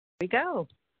We go.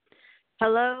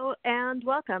 Hello and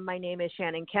welcome. My name is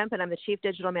Shannon Kemp, and I'm the Chief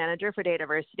Digital Manager for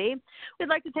DATAVERSITY. We'd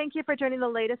like to thank you for joining the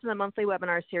latest in the monthly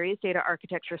webinar series, Data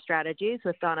Architecture Strategies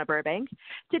with Donna Burbank.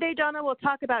 Today, Donna will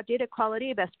talk about data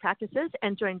quality best practices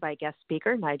and joined by guest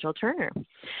speaker, Nigel Turner.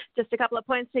 Just a couple of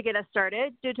points to get us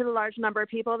started. Due to the large number of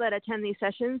people that attend these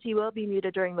sessions, you will be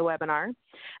muted during the webinar.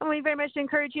 And we very much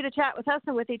encourage you to chat with us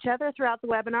and with each other throughout the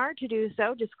webinar. To do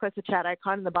so, just click the chat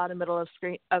icon in the bottom middle of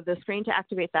the screen to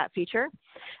activate that feature.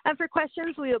 And for questions,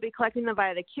 we will be collecting them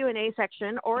via the Q&A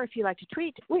section, or if you like to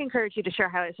tweet, we encourage you to share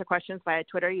highlights or questions via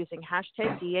Twitter using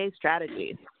hashtag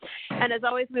DAStrategies. And as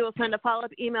always, we will send a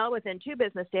follow-up email within 2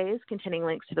 business days containing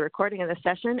links to the recording of the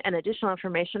session and additional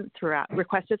information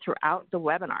requested throughout the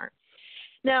webinar.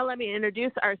 Now, let me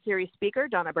introduce our series speaker,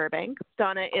 Donna Burbank.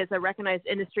 Donna is a recognized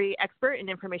industry expert in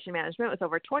information management with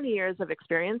over 20 years of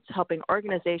experience helping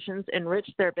organizations enrich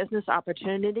their business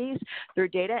opportunities through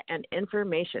data and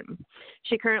information.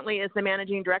 She currently is the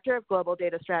Managing Director of Global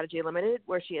Data Strategy Limited,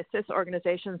 where she assists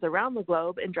organizations around the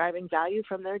globe in driving value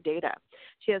from their data.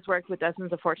 She has worked with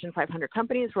dozens of Fortune 500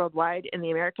 companies worldwide in the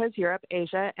Americas, Europe,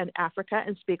 Asia, and Africa,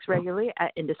 and speaks regularly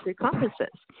at industry conferences.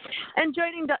 And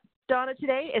joining Donna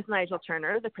today is Nigel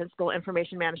Turner, the Principal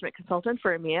Information Management Consultant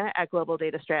for EMEA at Global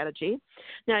Data Strategy.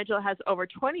 Nigel has over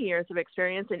 20 years of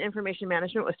experience in information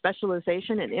management with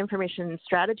specialization in information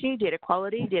strategy, data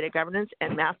quality, data governance,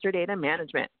 and master data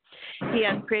management. He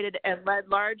has created and led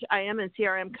large IM and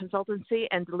CRM consultancy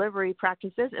and delivery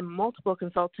practices in multiple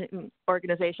consulting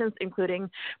organizations, including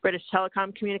British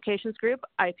Telecom Communications Group,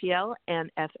 IPL,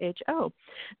 and FHO.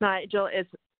 Nigel is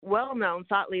well-known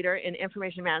thought leader in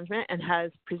information management and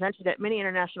has presented at many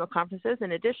international conferences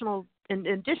in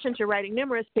addition to writing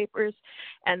numerous papers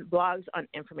and blogs on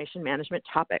information management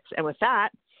topics. And with that,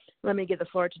 let me give the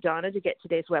floor to Donna to get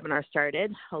today's webinar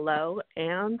started. Hello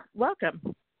and welcome.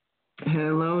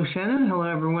 Hello, Shannon. Hello,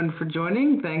 everyone, for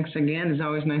joining. Thanks again. It's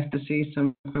always nice to see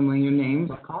some familiar names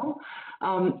on the call.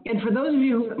 And for those of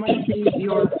you who might be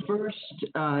your first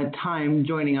time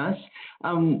joining us,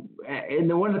 and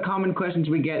one of the common questions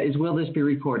we get is, will this be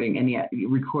recording?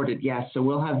 And recorded, yes. So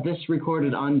we'll have this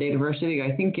recorded on DATAVERSITY,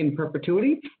 I think, in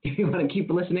perpetuity, if you want to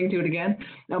keep listening to it again.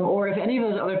 Or if any of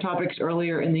those other topics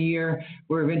earlier in the year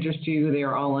were of interest to you, they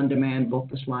are all on demand, both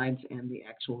the slides and the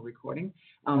actual recording.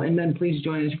 And then please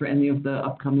join us for any of the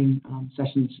upcoming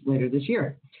sessions later this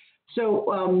year.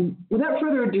 So without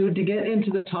further ado, to get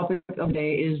into the topic of the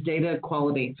day is data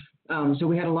quality. So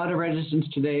we had a lot of resistance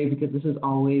today because this is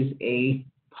always a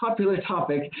popular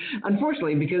topic,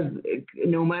 unfortunately, because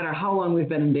no matter how long we've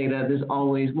been in data, there's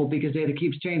always, well, because data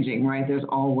keeps changing, right? There's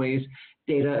always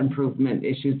data improvement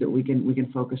issues that we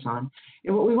can focus on.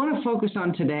 And what we want to focus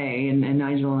on today, and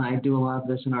Nigel and I do a lot of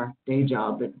this in our day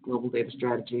job at Global Data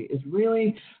Strategy, is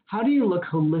really how do you look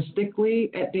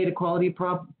holistically at data quality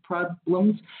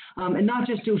problems and not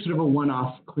just do sort of a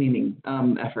one-off cleaning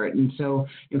effort. And so,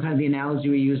 kind of the analogy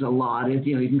we use a lot is,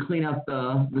 you can clean up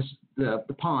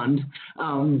the pond,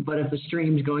 but if the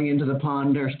streams going into the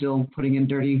pond are still putting in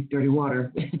dirty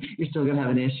water, you're still going to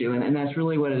have an issue. And that's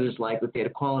really what it is like with data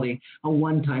quality. A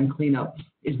one-time cleanup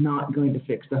is not going to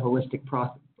fix the holistic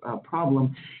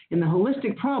problem. And the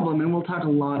holistic problem, and we'll talk a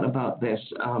lot about this,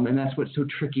 and that's what's so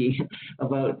tricky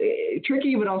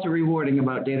but also rewarding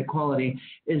about data quality,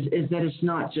 is that it's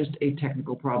not just a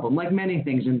technical problem, like many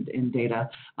things in data,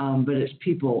 but it's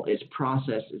people, it's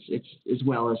process, it's as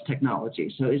well as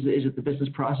technology. So is it the business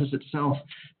process itself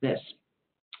that's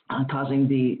causing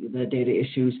the data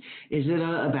issues? Is it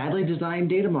a badly designed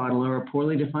data model or a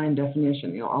poorly defined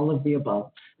definition? All of the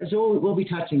above. And so we'll be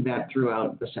touching that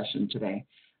throughout the session today.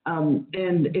 And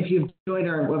if you've joined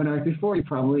our webinars before, you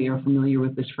probably are familiar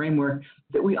with this framework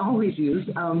that we always use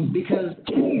because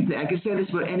I can say this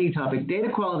about any topic. Data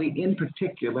quality in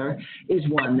particular is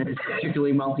one that is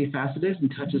particularly multifaceted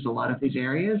and touches a lot of these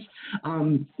areas.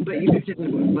 But you could say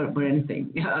but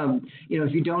anything.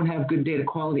 If you don't have good data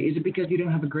quality, is it because you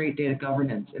don't have a great data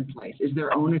governance in place? Is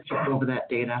there ownership over that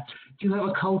data? Do you have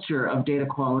a culture of data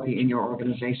quality in your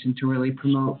organization to really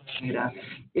promote data?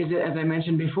 Is it, as I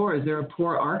mentioned before, is there a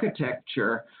poor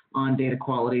architecture on data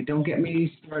quality? Don't get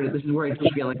me started. This is where I do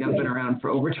feel like I've been around for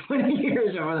over 20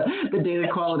 years over the data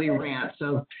quality rant.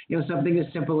 So, something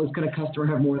as simple as could a customer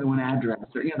have more than one address?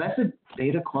 Or, that's a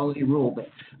data quality rule, but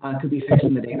could be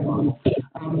fixing the data model.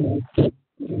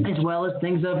 As well as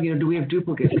things of, do we have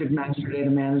duplicates? Could master data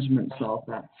management solve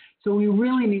that? So we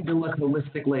really need to look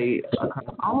holistically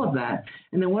across all of that.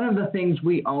 And then one of the things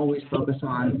we always focus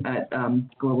on at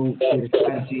Global Data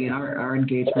Strategy and our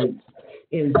engagement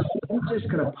is, I'm just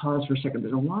going to pause for a second.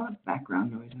 There's a lot of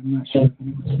background noise. I'm not sure if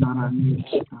anyone's not on mute.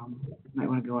 Might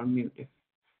want to go on mute.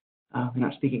 you're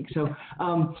not speaking. So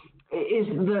is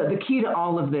the key to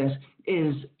all of this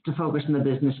is to focus on the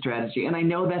business strategy. And I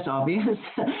know that's obvious,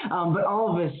 but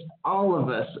all of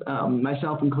us,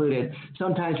 myself included,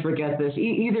 sometimes forget this,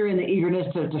 either in the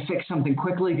eagerness to fix something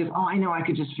quickly, because, oh, I know I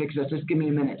could just fix this, just give me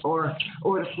a minute, or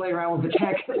to play around with the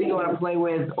tech that you want to play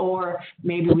with, or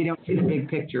maybe we don't see the big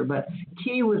picture. But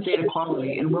key with data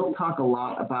quality, and we'll talk a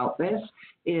lot about this,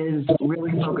 is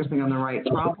really focusing on the right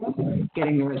problem,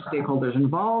 getting the right stakeholders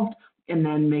involved, and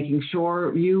then making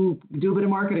sure you do a bit of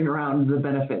marketing around the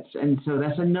benefits. And so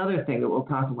that's another thing that we'll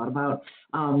talk a lot about.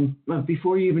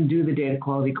 Before you even do the data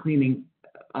quality cleaning,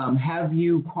 have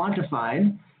you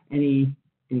quantified any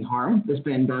harm that's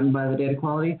been done by the data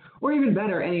quality, or even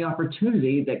better, any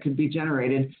opportunity that could be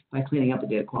generated by cleaning up the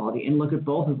data quality? And look at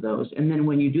both of those. And then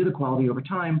when you do the quality over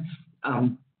time,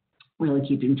 really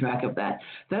keeping track of that.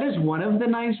 That is one of the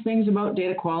nice things about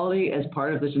data quality as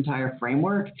part of this entire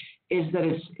framework, is that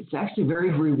it's actually very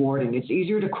rewarding. It's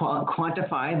easier to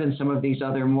quantify than some of these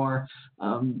other more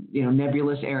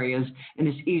nebulous areas, and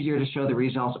it's easier to show the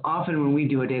results. Often when we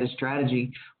do a data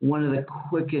strategy, one of the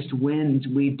quickest wins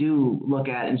we do look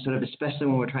at, and sort of especially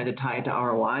when we're trying to tie it to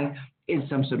ROI, is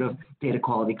some sort of data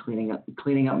quality cleaning up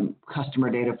customer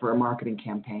data for a marketing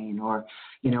campaign, or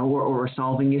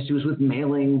solving issues with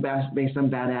mailing based on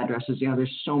bad addresses.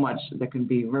 There's so much that can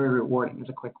be very rewarding as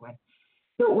a quick win.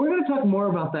 So we're going to talk more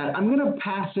about that. I'm going to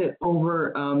pass it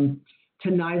over to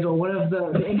Nigel. One of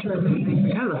the interesting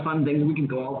things, kind of the fun things, we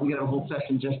got a whole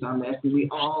session just on this. And we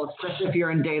all, especially if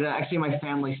you're in data, actually my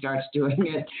family starts doing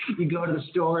it. You go to the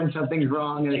store and something's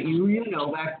wrong, and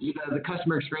the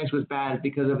customer experience was bad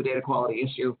because of a data quality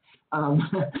issue.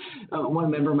 One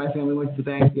member of my family went to the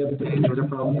bank the other day and there was a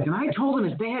problem. And I told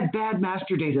them they had bad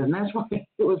master data, and that's why it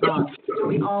was wrong. So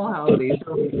we all have these.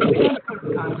 So in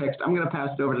context, I'm going to pass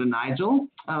it over to Nigel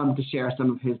to share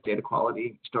some of his data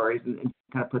quality stories and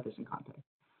kind of put this in context.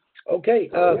 Okay.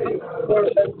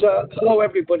 Hello,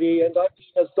 everybody. And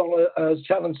as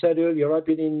Shannon said earlier, I've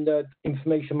been in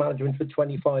information management for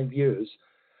 25 years.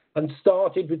 And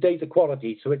started with data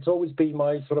quality. So it's always been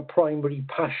my sort of primary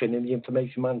passion in the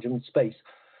information management space.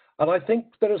 And I think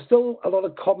there are still a lot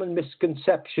of common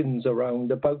misconceptions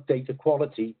about data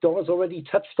quality. Donna's already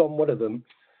touched on one of them,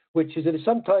 which is that it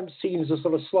sometimes seems a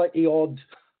sort of slightly odd,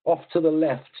 off to the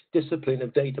left discipline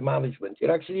of data management. It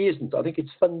actually isn't. I think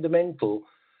it's fundamental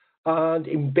and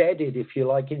embedded, if you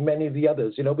like, in many of the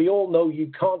others. We all know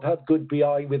you can't have good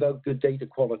BI without good data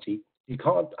quality. You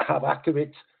can't have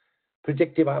accurate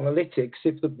predictive analytics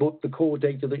if the core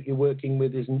data that you're working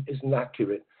with isn't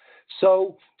accurate.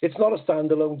 So it's not a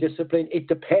standalone discipline. It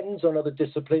depends on other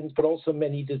disciplines, but also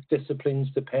many disciplines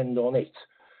depend on it.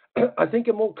 I think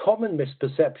a more common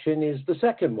misperception is the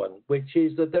second one, which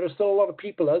is that there are still a lot of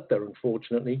people out there,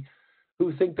 unfortunately,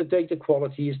 who think that data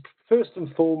quality is first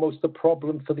and foremost a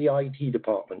problem for the IT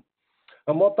department.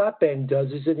 And what that then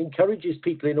does is it encourages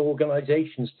people in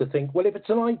organizations to think, well, if it's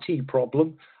an IT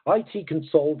problem, IT can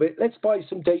solve it. Let's buy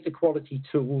some data quality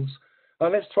tools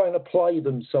and let's try and apply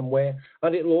them somewhere,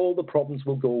 and all the problems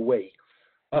will go away.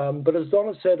 But as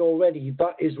Donna said already,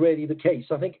 that is really the case.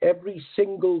 I think every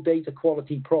single data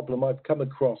quality problem I've come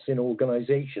across in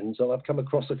organizations, and I've come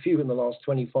across a few in the last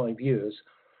 25 years,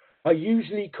 are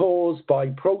usually caused by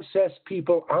process,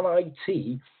 people, and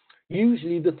IT.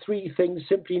 Usually the three things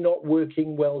simply not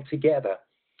working well together.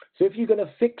 So if you're going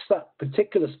to fix that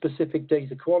particular specific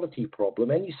data quality problem,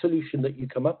 any solution that you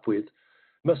come up with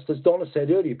must, as Donna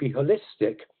said earlier, be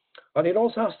holistic. And it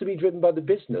also has to be driven by the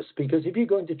business, because if you're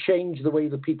going to change the way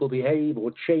that people behave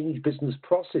or change business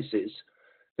processes,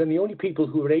 then the only people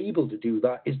who are able to do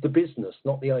that is the business,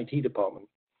 not the IT department.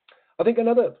 I think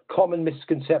another common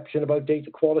misconception about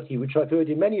data quality, which I've heard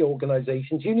in many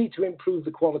organizations, you need to improve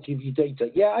the quality of your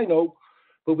data. Yeah, I know,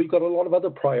 but we've got a lot of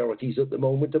other priorities at the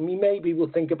moment, and maybe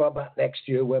we'll think about that next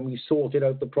year when we've sorted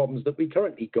out the problems that we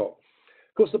currently got.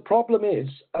 Because the problem is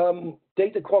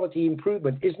data quality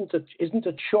improvement isn't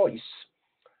a choice,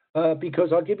 because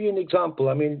I'll give you an example.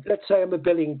 I mean, let's say I'm a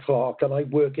billing clerk and I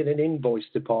work in an invoice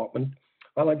department,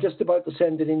 and I'm just about to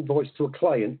send an invoice to a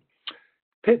client.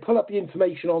 Pull up the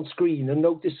information on screen and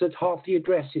notice that half the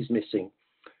address is missing.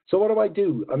 So what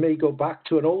do? I may go back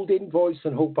to an old invoice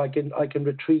and hope I can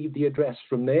retrieve the address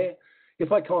from there.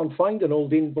 If I can't find an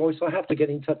old invoice, I have to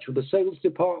get in touch with the sales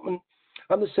department,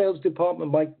 and the sales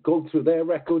department might go through their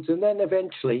records, and then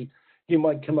eventually you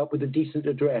might come up with a decent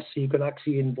address so you can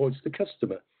actually invoice the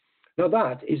customer. Now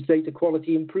that is data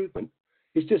quality improvement.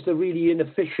 It's just a really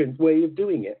inefficient way of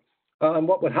doing it. And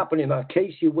what would happen in that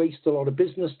case, you waste a lot of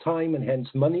business time and hence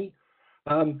money.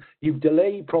 You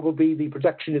delay probably the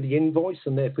production of the invoice,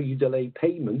 and therefore you delay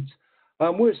payment.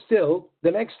 And we're still,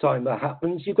 the next time that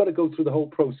happens, you've got to go through the whole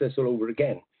process all over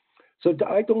again. So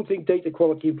I don't think data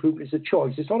quality improvement is a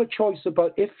choice. It's not a choice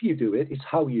about if you do it, it's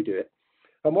how you do it.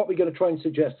 And what we're going to try and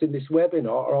suggest in this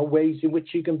webinar are ways in which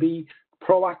you can be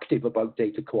proactive about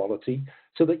data quality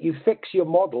so that you fix your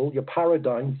model, your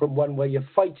paradigm, from one where you're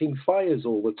fighting fires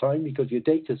all the time because your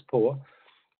data's poor,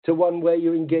 to one where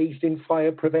you're engaged in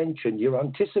fire prevention. You're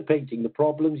anticipating the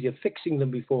problems, you're fixing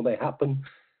them before they happen,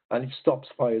 and it stops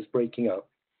fires breaking out.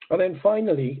 And then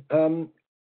finally,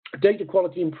 data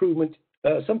quality improvement,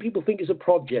 some people think is a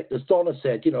project. As Donna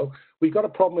said, you know, we've got a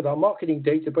problem with our marketing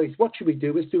database. What should we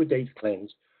do? Let's do a data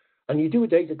cleanse. And you do a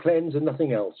data cleanse and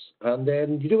nothing else. And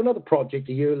then you do another project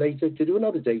a year later to do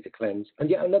another data cleanse and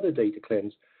yet another data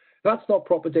cleanse. That's not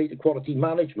proper data quality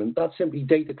management. That's simply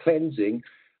data cleansing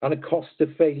and a cost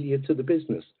of failure to the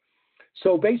business.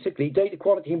 So basically, data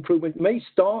quality improvement may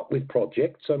start with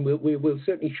projects, and we'll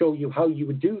certainly show you how you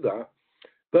would do that.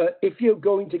 But if you're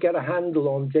going to get a handle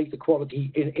on data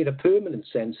quality in a permanent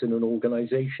sense in an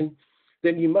organization,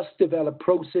 then you must develop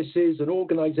processes and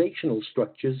organizational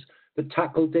structures that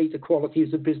tackle data quality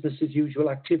as a business as usual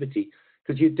activity,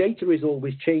 because your data is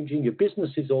always changing, your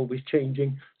business is always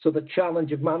changing, so the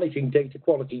challenge of managing data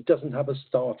quality doesn't have a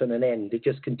start and an end, it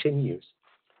just continues.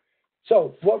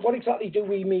 So what exactly do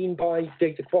we mean by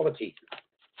data quality?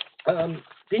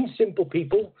 Being simple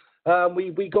people,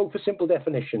 we go for simple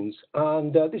definitions,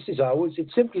 and this is ours.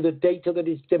 It's simply the data that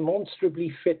is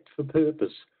demonstrably fit for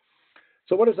purpose.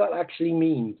 So what does that actually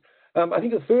mean? I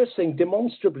think the first thing,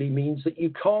 demonstrably, means that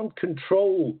you can't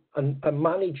control and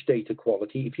manage data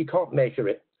quality if you can't measure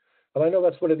it. And I know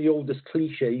that's one of the oldest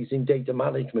cliches in data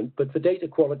management, but for data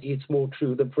quality, it's more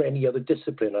true than for any other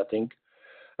discipline, I think.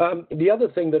 The other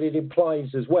thing that it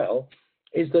implies as well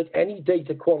is that any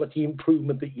data quality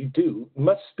improvement that you do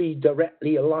must be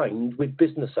directly aligned with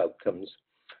business outcomes.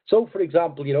 So, for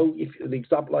example, you know, if the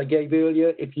example I gave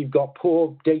earlier, if you've got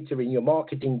poor data in your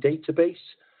marketing database,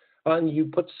 and you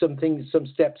put some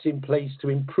steps in place to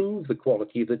improve the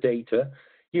quality of the data,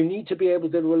 you need to be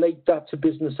able to relate that to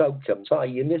business outcomes,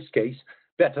 i.e. in this case,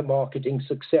 better marketing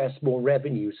success, more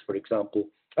revenues, for example.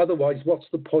 Otherwise, what's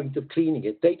the point of cleaning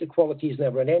it? Data quality is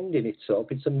never an end in itself.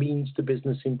 It's a means to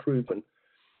business improvement.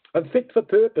 And fit for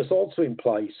purpose also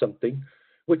implies something,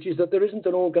 which is that there isn't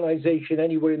an organization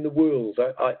anywhere in the world,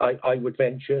 I would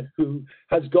venture, who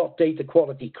has got data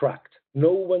quality cracked.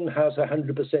 No one has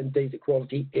 100% data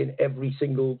quality in every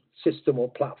single system or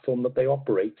platform that they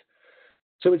operate.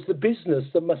 So it's the business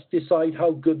that must decide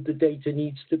how good the data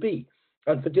needs to be.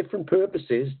 And for different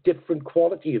purposes, different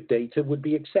quality of data would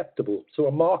be acceptable. So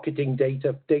a marketing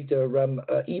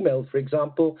email, for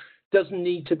example, doesn't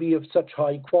need to be of such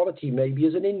high quality maybe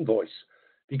as an invoice,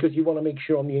 because you want to make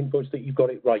sure on the invoice that you've got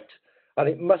it right. And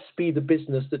it must be the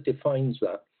business that defines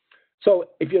that. So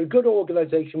if you're a good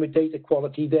organization with data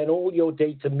quality, then all your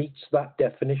data meets that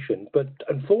definition. But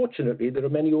unfortunately, there are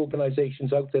many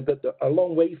organizations out there that are a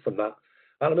long way from that.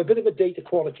 And I'm a bit of a data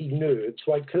quality nerd,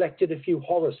 so I've collected a few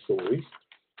horror stories.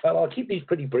 And I'll keep these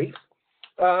pretty brief.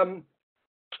 Let's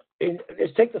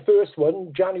take the first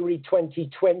one, January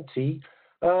 2020.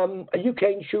 A UK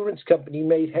insurance company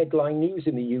made headline news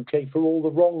in the UK for all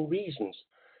the wrong reasons,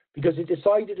 because it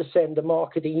decided to send a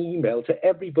marketing email to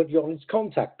everybody on its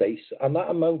contact base, and that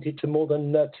amounted to more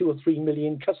than 2 or 3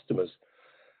 million customers.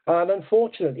 And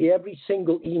unfortunately, every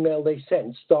single email they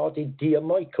sent started, "Dear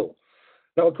Michael."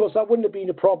 Now, of course, that wouldn't have been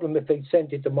a problem if they'd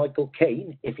sent it to Michael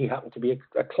Caine, if he happened to be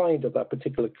a client of that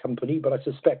particular company, but I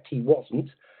suspect he wasn't.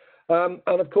 And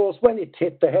of course, when it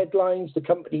hit the headlines, the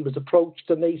company was approached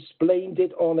and they blamed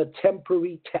it on a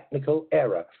temporary technical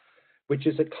error, which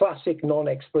is a classic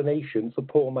non-explanation for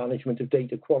poor management of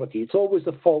data quality. It's always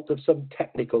the fault of some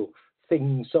technical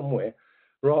thing somewhere,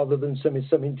 rather than some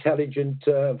intelligent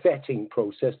vetting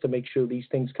process to make sure these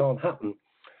things can't happen.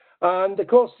 And of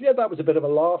course, yeah, that was a bit of a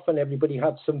laugh and everybody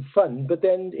had some fun, but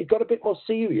then it got a bit more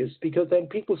serious, because then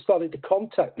people started to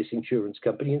contact this insurance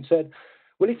company and said,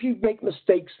 well, if you make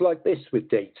mistakes like this with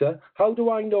data, how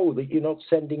do I know that you're not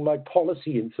sending my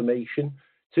policy information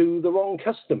to the wrong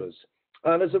customers?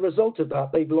 And as a result of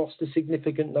that, they've lost a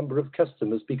significant number of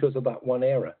customers because of that one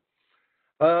error.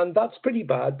 And that's pretty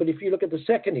bad. But if you look at the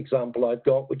second example I've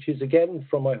got, which is again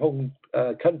from my home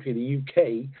country, the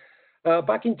UK,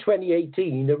 back in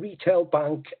 2018, a retail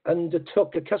bank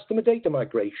undertook a customer data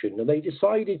migration, and they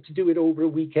decided to do it over a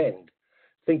weekend,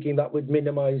 thinking that would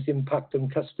minimize impact on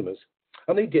customers.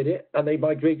 And they did it, and they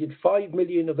migrated 5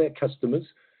 million of their customers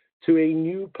to a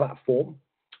new platform.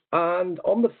 And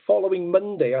on the following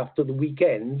Monday after the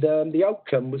weekend, the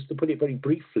outcome was, to put it very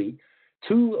briefly,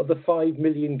 2 of the 5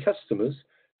 million customers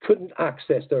couldn't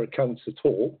access their accounts at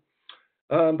all.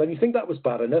 But you think that was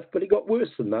bad enough, but it got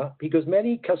worse than that because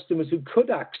many customers who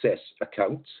could access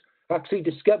accounts actually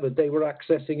discovered they were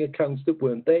accessing accounts that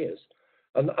weren't theirs.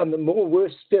 And the more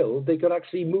worse still, they could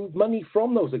actually move money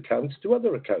from those accounts to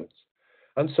other accounts.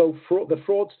 And so the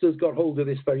fraudsters got hold of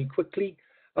this very quickly,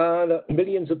 and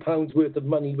millions of pounds worth of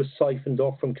money was siphoned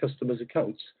off from customers'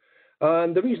 accounts.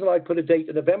 And the reason I put a date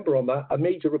in November on that, a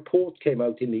major report came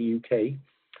out in the UK,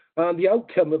 and the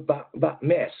outcome of that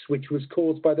mess, which was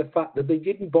caused by the fact that they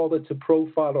didn't bother to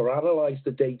profile or analyze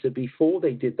the data before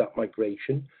they did that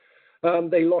migration,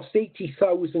 they lost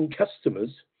 80,000 customers,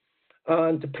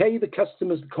 and to pay the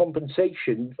customers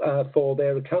compensation for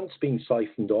their accounts being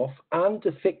siphoned off and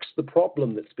to fix the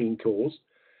problem that's been caused,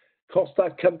 cost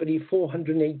that company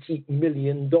 $480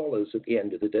 million at the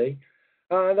end of the day.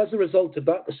 And as a result of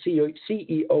that, the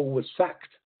CEO was sacked,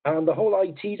 and the whole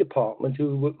IT department,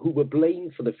 who were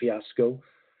blamed for the fiasco,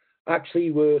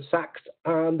 actually were sacked,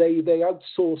 and they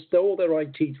outsourced all their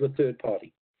IT to a third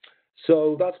party.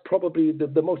 So that's probably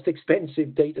the most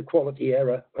expensive data quality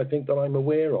error I think that I'm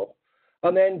aware of.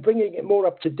 And then bringing it more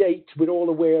up to date, we're all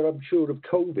aware, I'm sure, of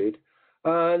COVID.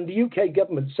 And the UK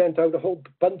government sent out a whole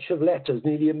bunch of letters,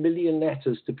 nearly 1 million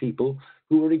letters to people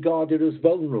who were regarded as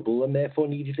vulnerable and therefore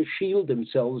needed to shield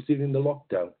themselves during the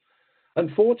lockdown.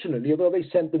 Unfortunately, although they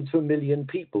sent them to 1 million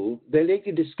people, they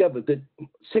later discovered that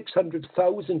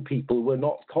 600,000 people were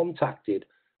not contacted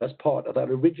as part of that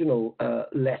original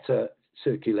letter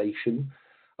circulation.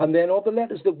 And then of the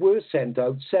letters that were sent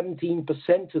out,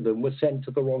 17% of them were sent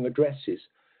to the wrong addresses,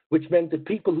 which meant that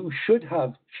people who should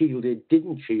have shielded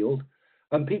didn't shield,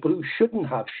 and people who shouldn't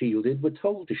have shielded were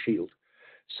told to shield.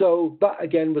 So that,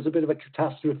 again, was a bit of a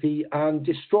catastrophe and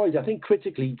destroyed, I think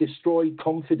critically, destroyed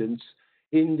confidence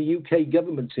in the UK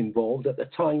governments involved at the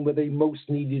time where they most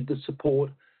needed the support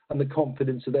and the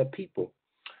confidence of their people.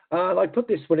 And I put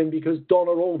this one in because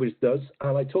Donna always does.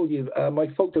 And I told you, my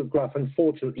photograph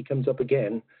unfortunately comes up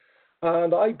again.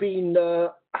 And I've been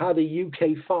had a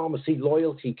UK pharmacy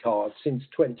loyalty card since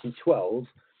 2012.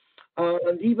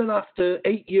 And even after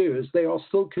 8 years, they are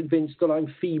still convinced that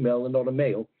I'm female and not a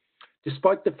male.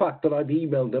 Despite the fact that I've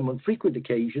emailed them on frequent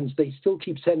occasions, they still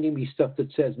keep sending me stuff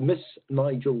that says Miss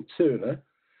Nigel Turner.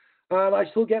 And I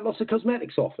still get lots of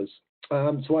cosmetics offers.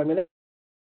 So I'm in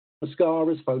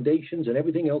mascaras, foundations, and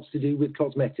everything else to do with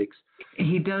cosmetics.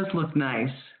 He does look nice.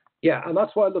 Yeah, and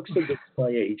that's why I look so good at my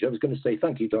age. I was going to say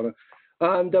thank you, Donna.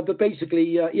 And but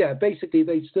basically, basically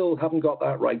they still haven't got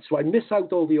that right. So I miss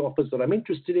out all the offers that I'm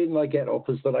interested in, and I get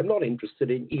offers that I'm not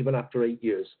interested in, even after 8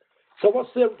 years. So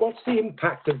what's the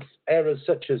impact of errors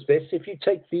such as this? If you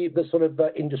take the sort of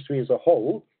industry as a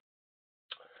whole,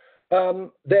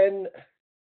 then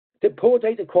the poor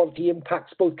data quality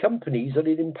impacts both companies and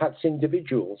it impacts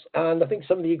individuals. And I think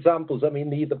some of the examples, I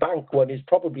mean, the bank one is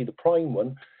probably the prime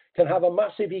one, can have a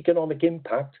massive economic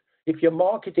impact. If your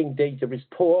marketing data is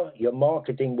poor, your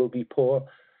marketing will be poor,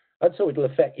 and so it'll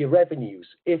affect your revenues.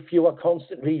 If you are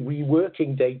constantly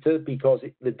reworking data because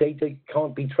the data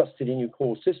can't be trusted in your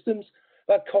core systems,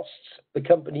 that costs the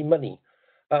company money.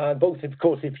 Both, of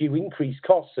course, if you increase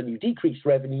costs and you decrease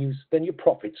revenues, then your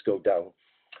profits go down.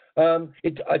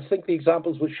 I think the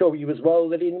examples will show you as well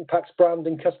that it impacts brand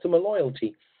and customer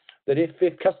loyalty. That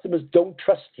if customers don't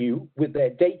trust you with their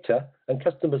data, and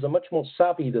customers are much more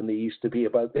savvy than they used to be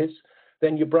about this,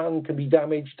 then your brand can be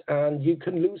damaged and you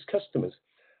can lose customers.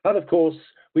 And of course,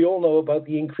 we all know about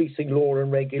the increasing law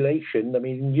and regulation. I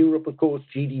mean, in Europe, of course,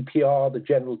 GDPR, the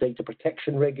General Data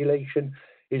Protection Regulation,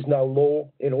 is now law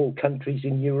in all countries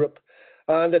in Europe.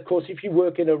 And of course, if you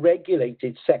work in a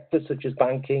regulated sector such as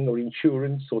banking or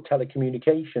insurance or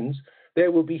telecommunications,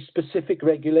 there will be specific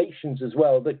regulations as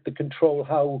well that control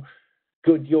how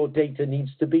good your data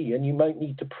needs to be. And you might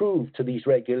need to prove to these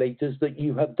regulators that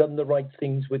you have done the right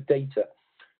things with data.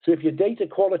 So if your data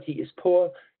quality is poor,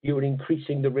 you're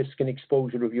increasing the risk and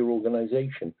exposure of your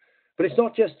organization. But it's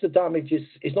not just the damage,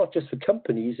 it's not just for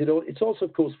companies, it's also,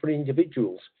 of course, for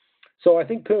individuals. So I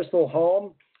think personal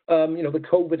harm, the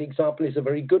COVID example is a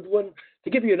very good one.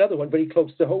 To give you another one very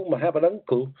close to home, I have an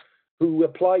uncle who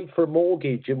applied for a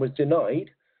mortgage and was denied,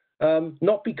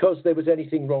 not because there was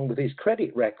anything wrong with his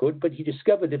credit record, but he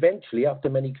discovered eventually, after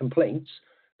many complaints,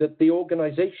 that the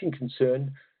organization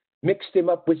concerned mixed him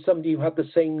up with somebody who had the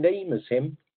same name as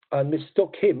him and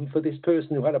mistook him for this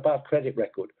person who had a bad credit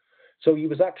record. So he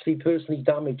was actually personally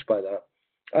damaged by that.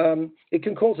 It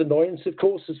can cause annoyance, of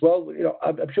course, as well.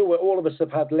 I'm sure all of us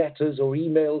have had letters or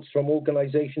emails from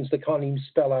organizations that can't even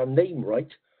spell our name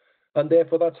right. And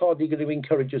therefore, that's hardly going to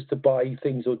encourage us to buy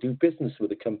things or do business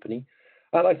with a company.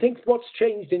 And I think what's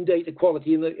changed in data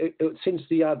quality since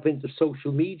the advent of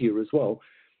social media as well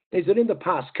is that in the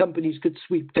past, companies could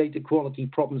sweep data quality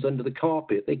problems under the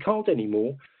carpet. They can't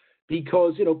anymore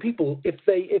because, people, if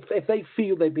they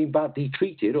feel they've been badly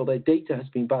treated or their data has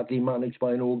been badly managed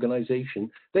by an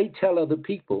organization, they tell other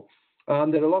people.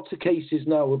 And there are lots of cases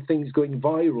now of things going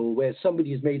viral where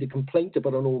somebody has made a complaint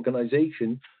about an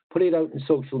organization, put it out in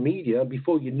social media, and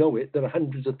before you know it, there are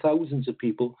hundreds of thousands of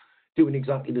people doing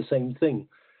exactly the same thing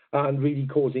and really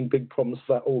causing big problems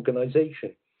for that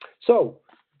organization. So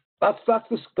that's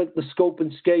the scope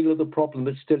and scale of the problem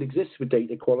that still exists with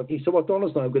data quality. So what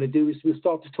Donna's now going to do is we'll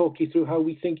start to talk you through how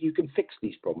we think you can fix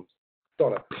these problems.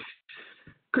 Donna.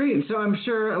 Great. So I'm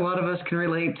sure a lot of us can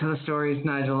relate to the stories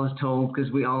Nigel has told because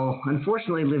we all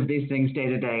unfortunately live these things day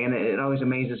to day. And it always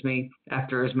amazes me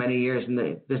after as many years in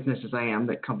the business as I am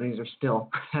that companies are still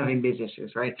having these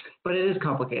issues, right? But it is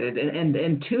complicated.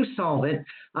 And to solve it,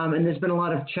 and there's been a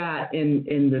lot of chat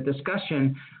in the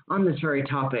discussion on this very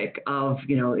topic of,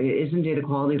 isn't data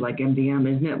quality like MDM?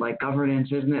 Isn't it like governance?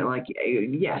 Isn't it like,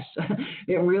 yes,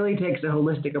 it really takes a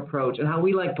holistic approach. And how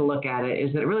we like to look at it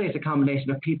is that it really is a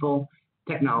combination of people,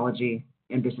 technology,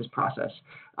 and business process,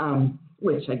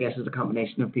 which I guess is a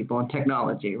combination of people and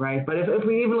technology, right? But if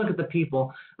we even look at the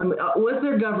people, was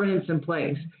there governance in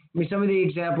place? I mean, some of the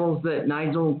examples that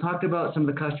Nigel talked about, some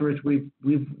of the customers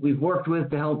we've worked with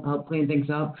to help clean things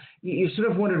up, you sort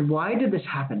of wondered, why did this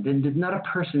happen? Did not a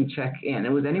person check in?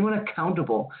 And was anyone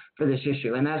accountable for this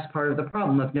issue? And that's part of the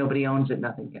problem. If nobody owns it,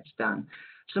 nothing gets done.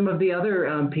 Some of the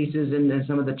other pieces in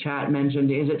some of the chat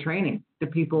mentioned, is it training? Do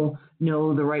people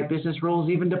know the right business rules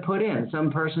even to put in?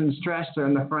 Some person's stressed, they're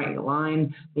in the front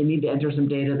line, they need to enter some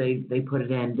data, they put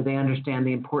it in. Do they understand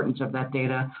the importance of that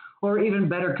data? Or even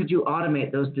better, could you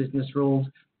automate those business rules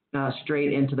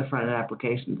straight into the front-end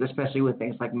applications, especially with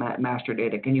things like master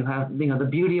data? Can you have, the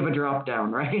beauty of a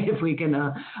drop-down, right? If we can,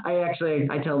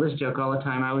 I tell this joke all the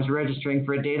time. I was registering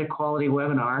for a data quality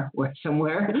webinar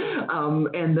somewhere,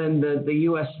 and then the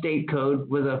U.S. state code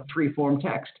was a free-form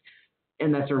text.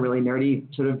 And that's a really nerdy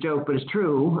sort of joke, but it's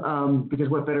true, because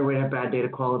what better way to have bad data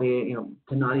quality,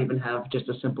 to not even have just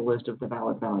a simple list of the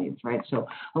valid values, right? So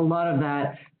a lot of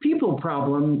that people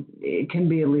problem, it can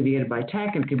be alleviated by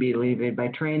tech, it can be alleviated by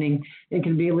training, it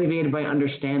can be alleviated by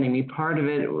understanding. I mean, part of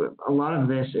it, a lot of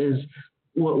this is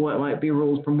what might be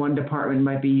rules from one department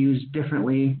might be used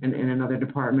differently in another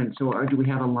department. So do we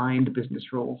have aligned business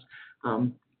rules?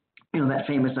 That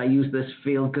famous, I used this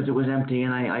field because it was empty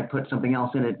and I put something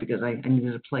else in it because I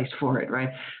needed a place for it, right?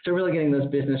 So really getting those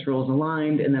business rules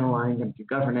aligned and then aligning them to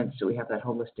governance so we have that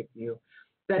holistic view.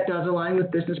 That does align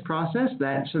with business process.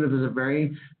 That sort of is a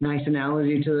very nice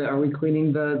analogy to are we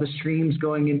cleaning the streams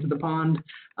going into the pond?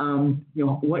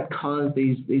 What caused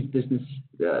these business,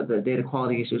 the data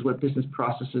quality issues? What business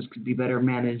processes could be better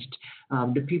managed?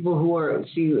 The people who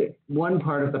see one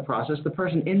part of the process, the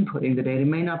person inputting the data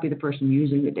may not be the person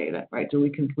using the data, right? So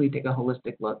we take a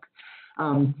holistic look.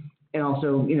 And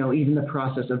also, even the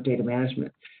process of data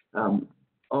management.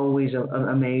 Always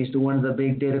amazed. One of the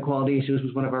big data quality issues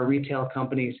was one of our retail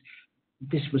companies.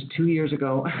 This was 2 years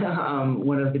ago.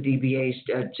 One of the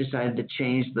DBAs decided to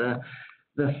change the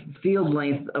field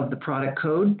length of the product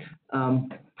code.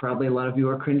 Probably a lot of you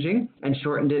are cringing, and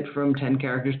shortened it from 10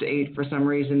 characters to 8 for some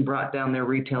reason, brought down their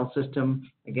retail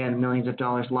system. Again, millions of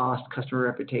dollars lost, customer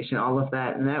reputation, all of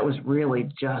that. And that was really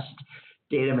just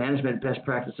data management, best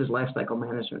practices, lifecycle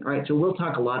management, right? So we'll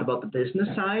talk a lot about the business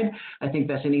side. I think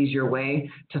that's an easier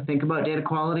way to think about data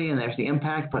quality, and there's the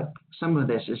impact, but some of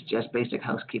this is just basic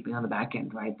housekeeping on the back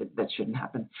end, right? That shouldn't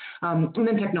happen. And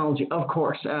then technology, of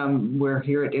course. We're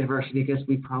here at DATAVERSITY because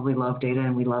we probably love data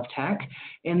and we love tech.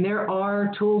 And there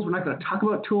are tools, we're not going to talk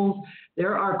about tools.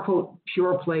 There are, quote,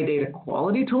 pure play data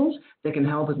quality tools that can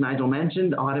help, as Nigel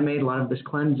mentioned, automate a lot of this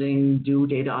cleansing, do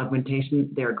data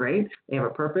augmentation. They're great. They have a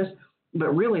purpose.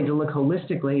 But really, to look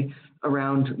holistically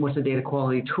around what's a data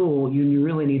quality tool, you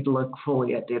really need to look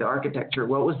fully at data architecture.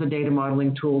 What was the data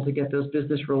modeling tool to get those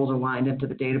business rules aligned into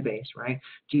the database, right?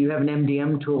 Do you have an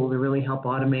MDM tool to really help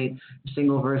automate a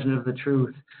single version of the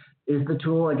truth? Is the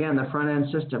tool, again, the front-end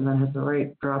system that has the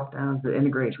right drop-downs that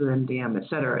integrates with MDM, et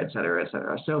cetera, et cetera, et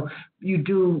cetera? So you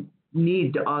do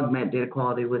need to augment data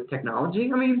quality with technology.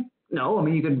 No,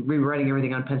 you could be writing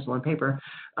everything on pencil and paper,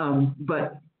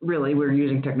 but really we're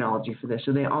using technology for this.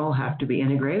 So they all have to be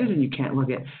integrated, and you can't look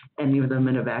at any of them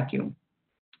in a vacuum.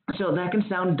 So that can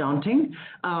sound daunting.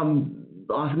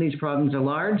 Often these problems are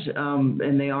large,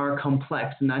 and they are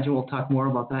complex. And Nigel will talk more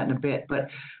about that in a bit. But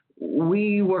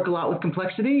we work a lot with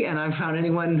complexity, and I've found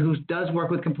anyone who does work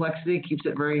with complexity keeps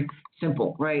it very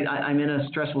simple, right? I'm in a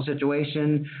stressful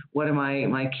situation. What are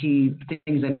my key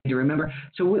things I need to remember?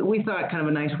 So we thought kind of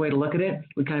a nice way to look at it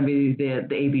would kind of be the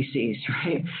ABCs,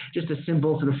 right? Just a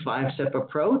simple sort of 5-step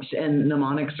approach, and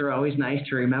mnemonics are always nice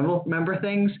to remember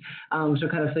things. So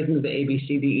kind of thinking of the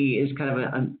ABCDE is kind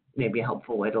of maybe a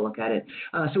helpful way to look at it.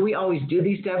 So we always do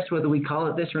these steps, whether we call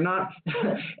it this or not.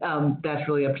 That's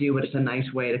really up to you, but it's a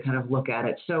nice way to kind of look at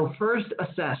it. So first,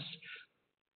 assess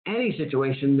any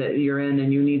situation that you're in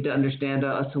and you need to understand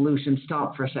a solution.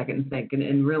 Stop for a second and think,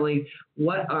 and really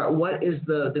what is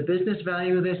the business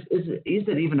value of this? Is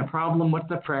it even a problem? What's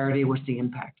the priority? What's the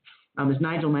impact? As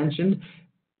Nigel mentioned,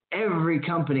 every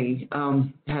company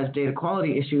has data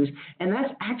quality issues, and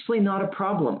that's actually not a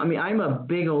problem. I mean, I'm a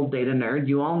big old data nerd.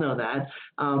 You all know that.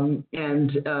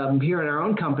 And here at our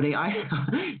own company,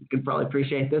 you can probably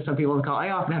appreciate this. Some people call. I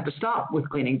often have to stop with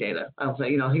cleaning data. I'll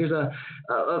say, here's a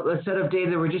set of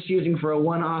data that we're just using for a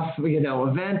one-off,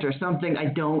 event or something. I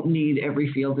don't need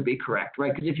every field to be correct,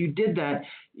 right? Because if you did that,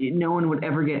 no one would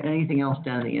ever get anything else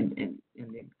done in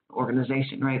the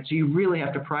organization, right? So you really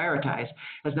have to prioritize.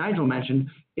 As Nigel mentioned,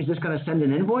 is this going to send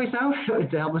an invoice out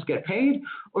to help us get paid,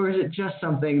 or is it just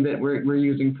something that we're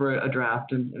using for a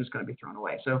draft and it's going to be thrown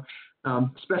away? So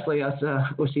especially us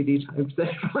OCD types that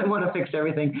really want to fix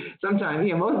everything. Sometimes,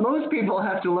 most people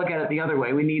have to look at it the other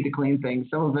way. We need to clean things.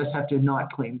 Some of us have to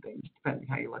not clean things, depending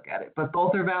how you look at it. But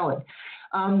both are valid.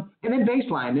 And then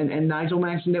baseline, and Nigel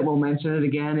mentioned it. We'll mention it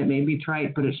again. It may be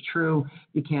trite, but it's true.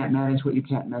 You can't manage what you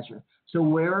can't measure. So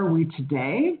where are we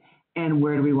today, and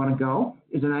where do we want to go?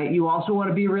 You also want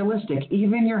to be realistic.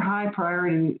 Even your high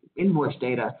priority invoice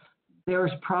data,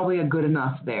 there's probably a good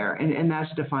enough there, and that's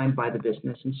defined by the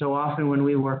business. And so often when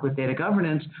we work with data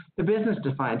governance, the business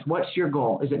defines what's your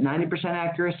goal. Is it 90%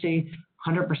 accuracy,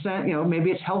 100%?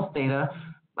 Maybe it's health data.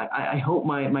 I hope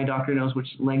my doctor knows which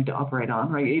leg to operate on,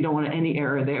 right? You don't want any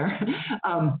error there.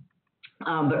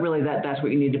 But really that's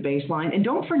what you need to baseline. And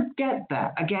don't forget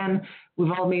that. Again,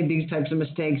 we've all made these types of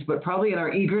mistakes, but probably in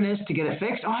our eagerness to get it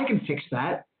fixed, I can fix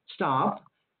that. Stop.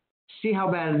 See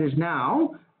how bad it is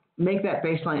now. Make that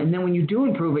baseline. And then when you do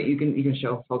improve it, you can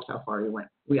show folks how far you went.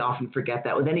 We often forget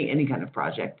that with any kind of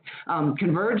project.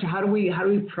 Converge, how do we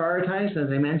prioritize? As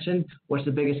I mentioned, what's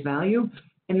the biggest value?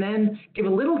 And then give a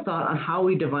little thought on how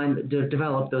we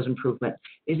develop those improvements.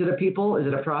 Is it a people? Is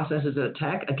it a process? Is it a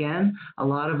tech? Again, a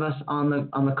lot of us on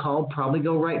the call probably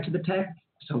go right to the tech.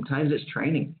 Sometimes it's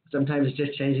training. Sometimes it's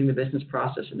just changing the business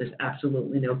process, and there's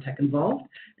absolutely no tech involved.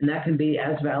 And that can be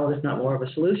as valid, if not more of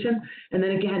a solution. And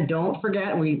then again, don't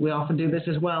forget, we often do this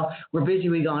as well, we're busy,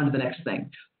 we go on to the next thing.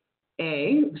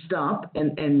 Stop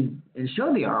and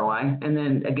show the ROI. And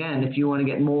then again, if you want to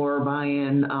get more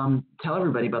buy-in, tell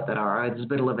everybody about that ROI. There's a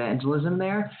bit of evangelism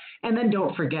there. And then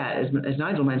don't forget, as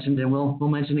Nigel mentioned, and we'll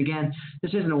mention again,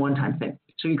 this isn't a one-time thing.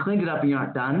 So you cleaned it up and you're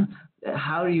not done.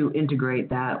 How do you integrate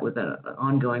that with an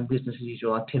ongoing business as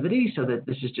usual activity so that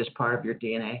this is just part of your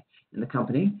DNA in the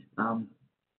company, and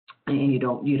you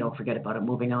don't forget about it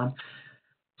moving on?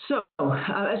 So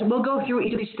as we'll go through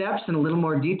each of these steps in a little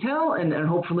more detail and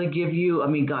hopefully give you,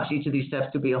 each of these steps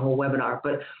could be a whole webinar,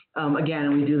 but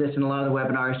again, we do this in a lot of the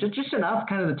webinars, just enough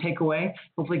kind of the takeaway,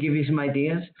 hopefully give you some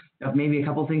ideas of maybe a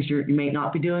couple of things you may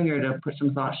not be doing or to put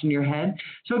some thoughts in your head.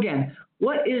 So again,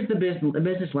 what is the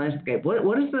business landscape?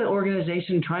 What is the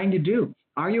organization trying to do?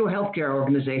 Are you a healthcare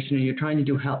organization and you're trying to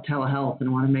do telehealth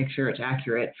and want to make sure it's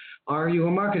accurate? Are you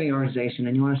a marketing organization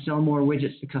and you want to sell more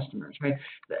widgets to customers, right?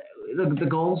 The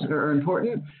goals are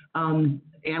important.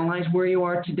 Analyze where you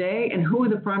are today and who are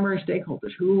the primary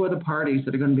stakeholders? Who are the parties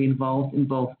that are going to be involved in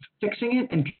both fixing it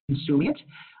and consuming it?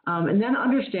 And then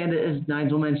understand it, as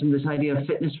Nigel mentioned, this idea of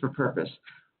fitness for purpose.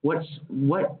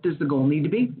 What does the goal need to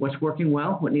be? What's working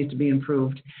well? What needs to be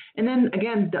improved? And then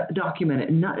again, document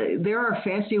it. There are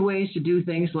fancy ways to do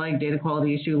things like data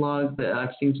quality issue log. I've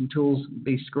seen some tools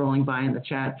be scrolling by in the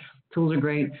chat. Tools are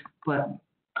great, but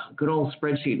a good old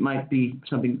spreadsheet might be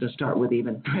something to start with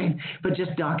even, right? But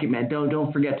just document.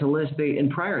 Don't forget to list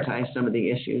and prioritize some of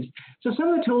the issues. So some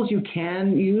of the tools you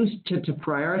can use to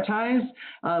prioritize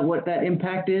what that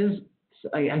impact is.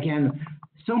 Again,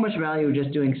 so much value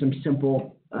just doing some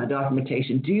simple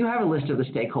documentation. Do you have a list of the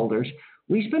stakeholders?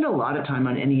 We spend a lot of time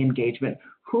on any engagement.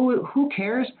 Who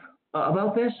cares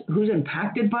about this? Who's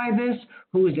impacted by this?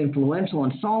 Who is influential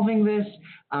in solving this?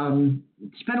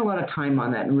 Spend a lot of time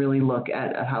on that and really look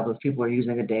at how those people are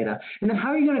using the data. And then how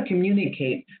are you going to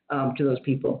communicate to those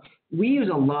people? We use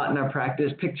a lot in our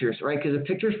practice pictures, right? Because a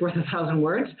picture's worth 1,000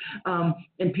 words,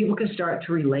 and people can start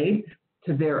to relate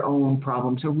to their own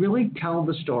problem. So really tell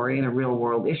the story in a real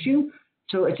world issue.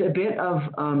 So it's a bit of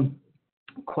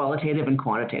qualitative and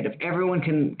quantitative. Everyone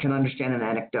can understand an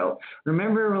anecdote.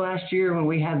 Remember last year when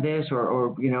we had this,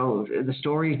 or the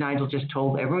stories Nigel just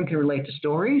told, everyone can relate to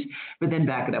stories, but then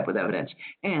back it up with evidence.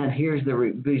 And here's the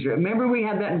remember we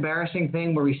had that embarrassing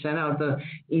thing where we sent out the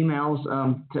emails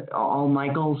to all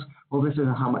Michaels, well, this is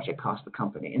how much it cost the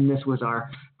company, and this was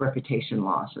our reputation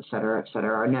loss, et cetera, et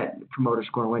cetera. Our net promoter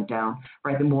score went down,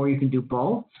 right? The more you can do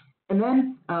both. And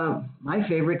then my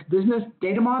favorite, business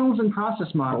data models and process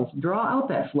models. Draw out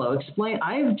that flow. Explain.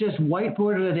 I've just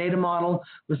whiteboarded a data model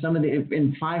with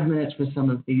in 5 minutes with some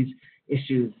of these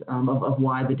issues of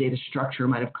why the data structure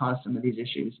might have caused some of these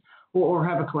issues, or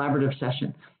have a collaborative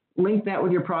session. Link that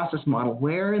with your process model.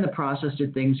 Where in the process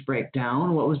did things break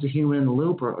down? What was the human in the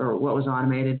loop, or what was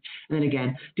automated? And then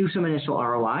again, do some initial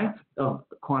ROI of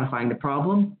quantifying the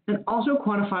problem and also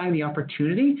quantifying the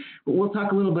opportunity. We'll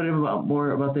talk a little bit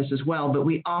more about this as well, but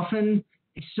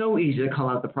it's so easy to call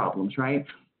out the problems, right?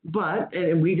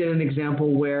 And we did an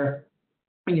example where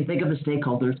when you think of the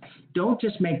stakeholders, don't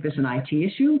just make this an IT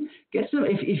issue. Get some,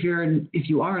 if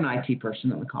you are an IT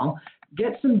person on the call,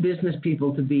 get some business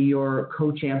people to be your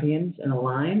co-champions and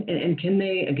align. And can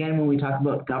they, again, when we talk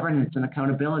about governance and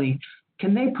accountability,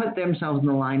 can they put themselves in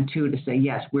the line too to say,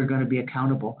 yes, we're going to be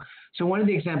accountable? So one of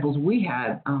the examples we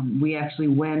had, we actually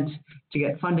went to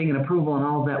get funding and approval and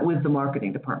all of that with the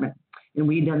marketing department. And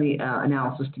we'd done the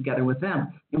analysis together with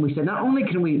them. And we said, not only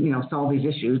can we, solve these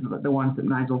issues, the ones that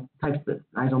Nigel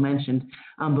mentioned,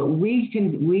 but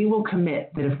we will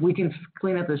commit that if we can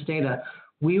clean up this data,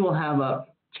 we will have a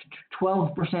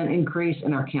 12% increase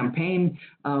in our campaign,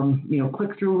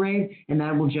 click-through rate, and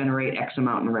that will generate X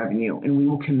amount in revenue, and we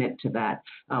will commit to that.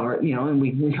 And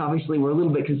we obviously were a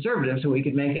little bit conservative, so we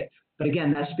could make it. But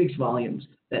again, that speaks volumes.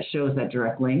 That shows that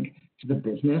direct link to the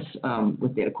business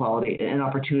with data quality and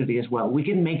opportunity as well. We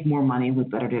can make more money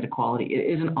with better data quality.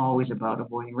 It isn't always about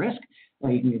avoiding risk.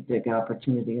 You can take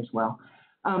opportunity as well.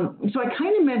 So I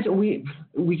kind of mentioned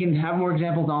we can have more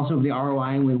examples also of the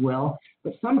ROI, and we will.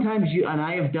 But sometimes and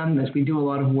I have done this, we do a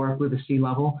lot of work with the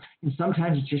C-level, and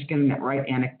sometimes it's just getting that right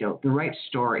anecdote, the right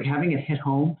story, having it hit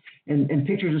home, and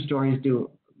pictures and stories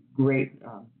do great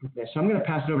with this. So I'm going to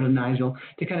pass it over to Nigel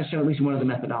to kind of show at least one of the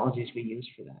methodologies we use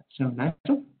for that. So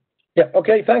Nigel? Yeah,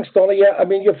 okay, thanks, Donna. Yeah, I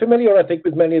mean, you're familiar, I think,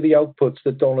 with many of the outputs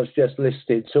that Donna's just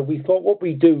listed. So we thought what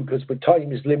we do, because the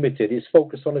time is limited, is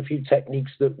focus on a few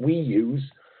techniques that we use,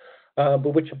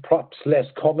 but which are perhaps less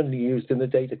commonly used in the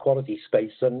data quality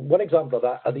space. And one example of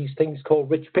that are these things called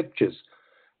rich pictures,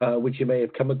 which you may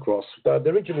have come across.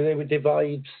 Originally, they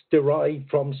were derived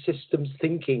from systems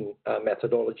thinking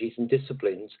methodologies and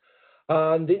disciplines.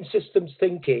 And in systems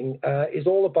thinking is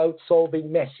all about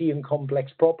solving messy and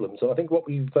complex problems. And I think what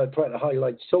we've tried to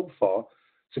highlight so far,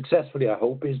 successfully I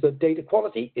hope, is that data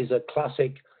quality is a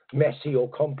classic messy or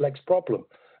complex problem.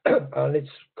 And it's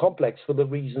complex for the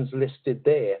reasons listed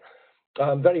there.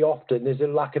 Very often there's a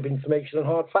lack of information and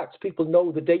hard facts. People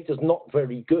know the data's not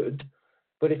very good,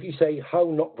 but if you say how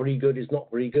not very good is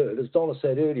not very good, as Donna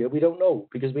said earlier, we don't know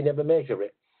because we never measure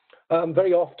it.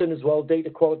 Very often as well, data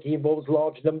quality involves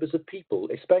large numbers of people,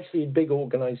 especially in big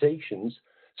organizations.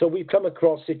 So we've come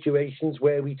across situations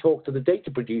where we talk to the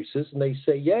data producers and they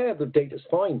say, yeah, the data's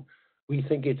fine. We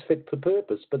think it's fit for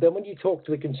purpose. But then when you talk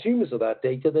to the consumers of that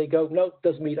data, they go, no, it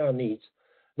doesn't meet our needs.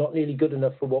 Not nearly good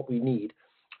enough for what we need.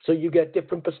 So you get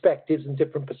different perspectives and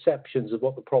different perceptions of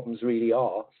what the problems really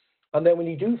are. And then when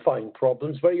you do find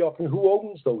problems, very often who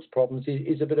owns those problems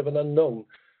is a bit of an unknown.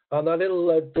 And that little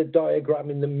the diagram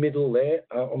in the middle there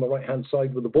on the right-hand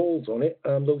side with the balls on it,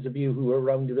 those of you who were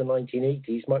around in the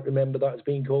 1980s might remember that as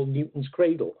being called Newton's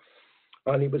cradle.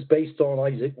 And it was based on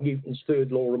Isaac Newton's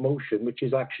third law of motion, which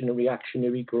is action and reaction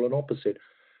are equal and opposite.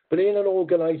 But in an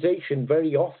organization,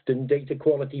 very often data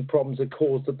quality problems are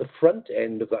caused at the front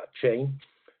end of that chain,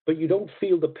 but you don't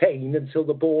feel the pain until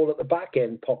the ball at the back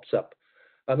end pops up.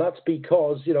 And that's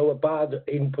because, a bad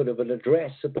input of an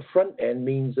address at the front end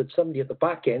means that somebody at the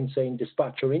back end saying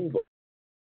dispatch or invoice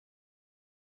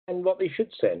and what they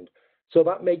should send. So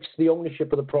that makes the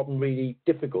ownership of the problem really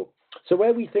difficult. So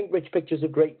where we think rich pictures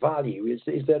of great value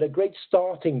is there a great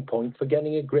starting point for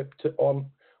getting a grip on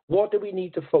what do we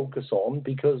need to focus on,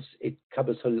 because it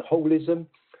covers holism.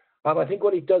 And I think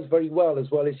what it does very well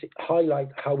as well is highlight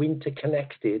how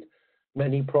interconnected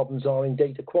many problems are in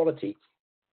data quality.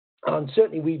 And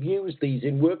certainly we've used these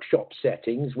in workshop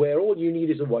settings where all you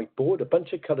need is a whiteboard, a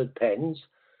bunch of colored pens,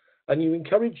 and you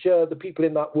encourage the people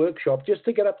in that workshop just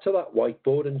to get up to that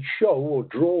whiteboard and show or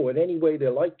draw in any way they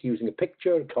like, using a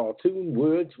picture, a cartoon,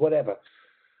 words, whatever,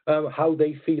 how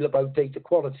they feel about data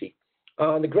quality.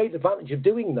 And the great advantage of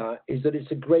doing that is that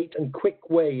it's a great and quick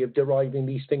way of deriving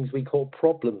these things we call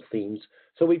problem themes.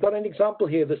 So we've got an example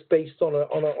here that's based on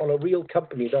a real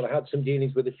company that I had some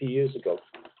dealings with a few years ago.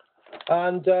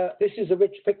 And this is a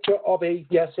rich picture of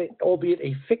albeit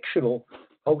a fictional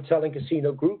hotel and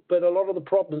casino group, but a lot of the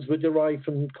problems were derived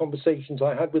from conversations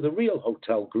I had with a real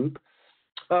hotel group.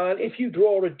 And if you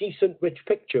draw a decent rich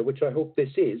picture, which I hope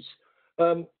this is,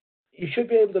 you should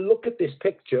be able to look at this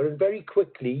picture and very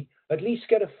quickly at least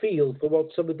get a feel for what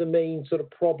some of the main sort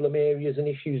of problem areas and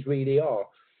issues really are.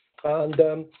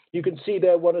 And you can see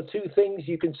there one or two things.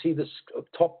 You can see the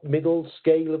top middle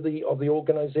scale of the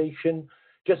organization.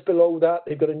 Just below that,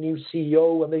 they've got a new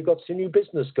CEO and they've got some new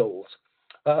business goals.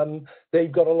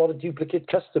 They've got a lot of duplicate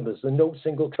customers and no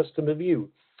single customer view.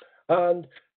 And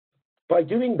by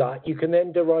doing that, you can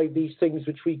then derive these things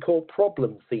which we call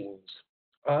problem themes.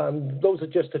 And those are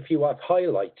just a few I've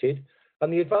highlighted.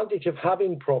 And the advantage of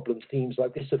having problem themes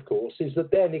like this, of course, is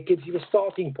that then it gives you a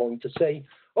starting point to say,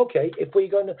 okay, if we're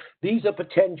going to, these are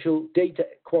potential data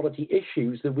quality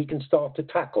issues that we can start to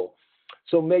tackle.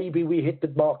 So maybe we hit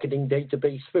the marketing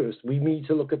database first. We need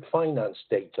to look at finance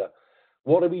data.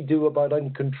 What do we do about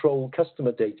uncontrolled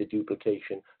customer data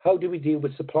duplication? How do we deal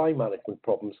with supply management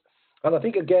problems? And I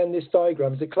think, again, this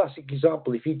diagram is a classic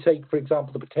example. If you take, for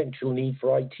example, the potential need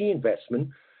for IT investment,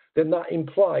 then that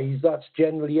implies that's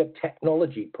generally a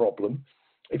technology problem.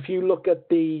 If you look at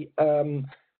the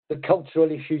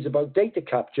cultural issues about data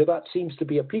capture, that seems to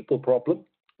be a people problem.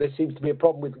 There seems to be a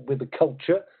problem with the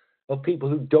culture of people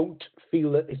who don't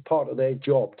feel that it's part of their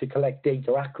job to collect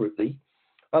data accurately.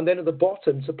 And then at the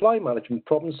bottom, supply management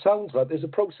problem sounds like there's a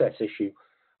process issue.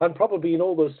 And probably in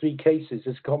all those three cases,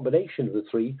 it's a combination of the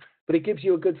three, but it gives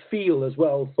you a good feel as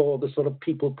well for the sort of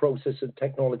people, process, and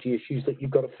technology issues that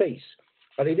you've got to face.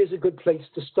 And it is a good place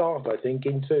to start, I think,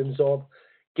 in terms of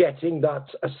getting that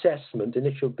assessment,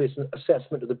 initial business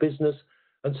assessment of the business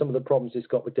and some of the problems it's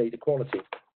got with data quality.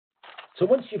 So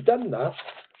once you've done that,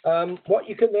 what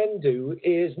you can then do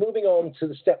is moving on to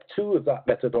the step 2 of that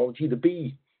methodology, the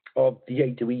B of the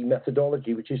A to E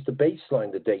methodology, which is to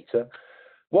baseline the data.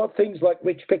 What things like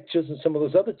rich pictures and some of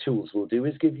those other tools will do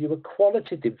is give you a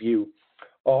qualitative view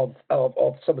of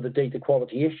some of the data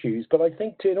quality issues. But I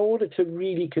think in order to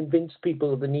really convince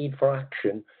people of the need for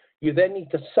action, you then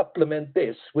need to supplement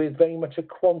this with very much a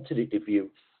quantitative view.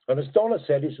 And as Donna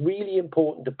said, it's really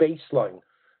important to baseline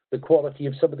the quality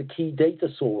of some of the key data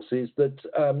sources that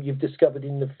you've discovered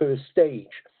in the first stage.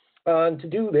 And to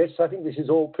do this, I think this is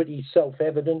all pretty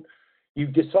self-evident. You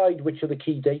decide which are the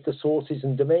key data sources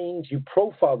and domains. You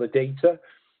profile the data.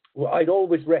 Well, I'd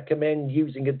always recommend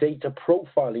using a data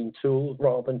profiling tool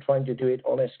rather than trying to do it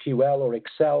on SQL or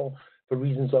Excel for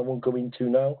reasons I won't go into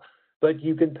now. But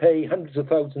you can pay hundreds of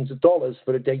thousands of dollars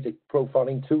for a data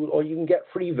profiling tool, or you can get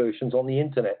free versions on the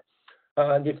internet.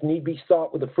 And if need be,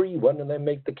 start with a free one and then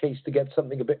make the case to get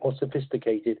something a bit more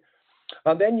sophisticated.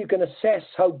 And then you can assess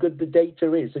how good the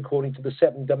data is according to the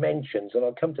 7 dimensions, and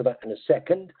I'll come to that in a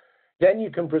second. Then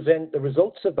you can present the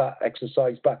results of that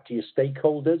exercise back to your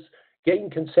stakeholders, gain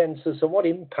consensus on what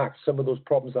impact some of those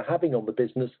problems are having on the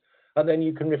business, and then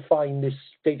you can refine this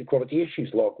data quality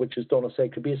issues log, which, as Donna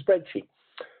said, could be a spreadsheet.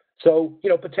 So,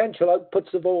 potential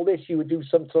outputs of all this, you would do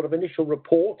some sort of initial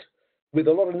report with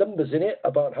a lot of numbers in it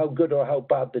about how good or how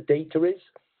bad the data is.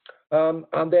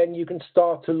 And then you can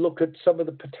start to look at some of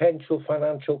the potential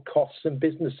financial costs and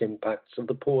business impacts of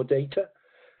the poor data.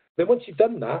 Then once you've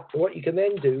done that, what you can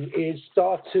then do is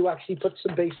start to actually put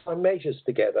some baseline measures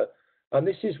together. And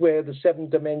this is where the 7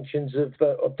 dimensions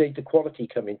of data quality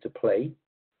come into play.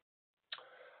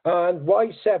 And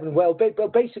why 7? Well,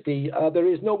 basically, there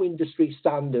is no industry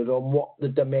standard on what the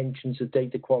dimensions of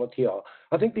data quality are.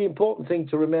 I think the important thing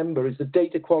to remember is that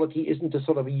data quality isn't a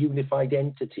sort of a unified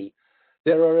entity.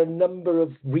 There are a number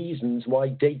of reasons why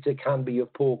data can be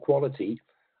of poor quality,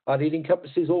 and it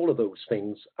encompasses all of those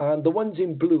things. And the ones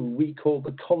in blue we call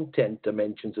the content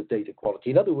dimensions of data quality.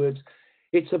 In other words,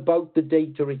 it's about the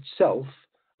data itself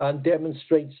and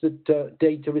demonstrates that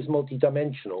data is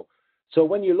multidimensional. So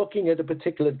when you're looking at a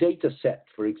particular data set,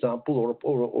 for example,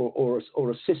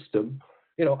 or a system,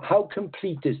 how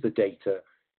complete is the data?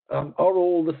 Are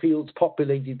all the fields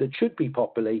populated that should be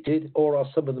populated, or are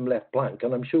some of them left blank?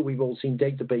 And I'm sure we've all seen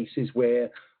databases where,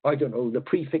 I don't know, the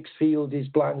prefix field is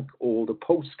blank, or the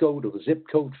postcode or the zip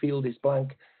code field is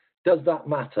blank. Does that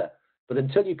matter? But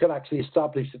until you can actually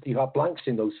establish that you have blanks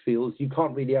in those fields, you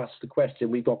can't really ask the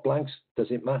question, we've got blanks, does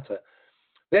it matter?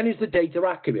 Then is the data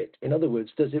accurate? In other words,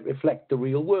 does it reflect the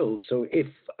real world? So if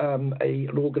an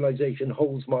organization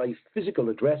holds my physical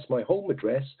address, my home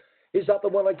address, is that the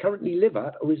one I currently live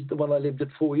at, or is it the one I lived at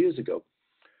 4 years ago?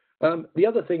 The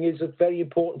other thing is that's very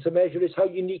important to measure is how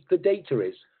unique the data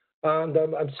is. And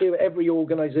I'm sure every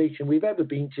organization we've ever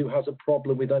been to has a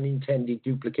problem with unintended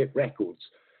duplicate records.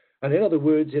 And in other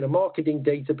words, in a marketing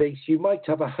database, you might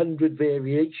have 100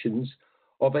 variations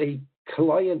of a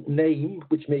client name,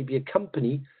 which may be a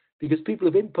company, because people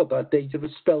have input that data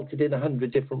and spelt it in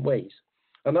 100 different ways.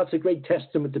 And that's a great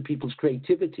testament to people's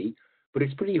creativity, but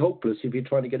it's pretty hopeless if you're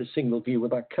trying to get a single view of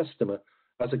that customer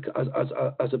as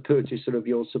a purchaser of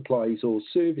your supplies or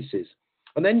services.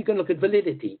 And then you can look at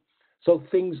validity. So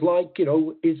things like,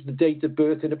 is the date of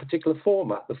birth in a particular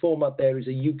format? The format there is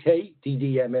a UK,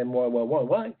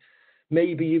 DDMMYYYY.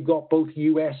 Maybe you've got both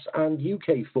US and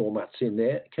UK formats in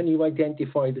there. Can you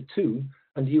identify the two?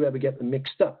 And do you ever get them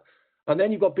mixed up? And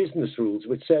then you've got business rules,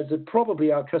 which says that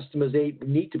probably our customers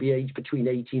need to be aged between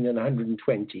 18 and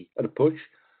 120 at a push.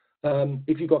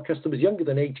 If you've got customers younger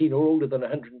than 18 or older than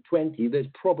 120, there's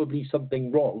probably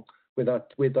something wrong with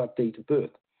that date of birth.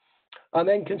 And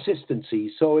then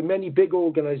consistency. So in many big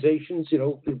organizations,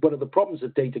 one of the problems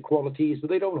of data quality is that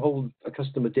they don't hold a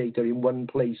customer data in one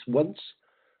place once,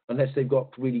 unless they've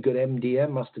got really good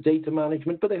MDM, master data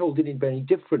management, but they hold it in very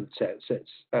different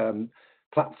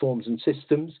platforms and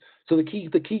systems. So the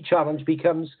key challenge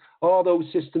becomes, are those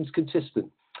systems consistent?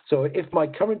 So if my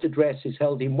current address is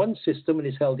held in one system and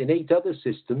is held in 8 other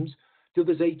systems, do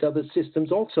those 8 other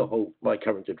systems also hold my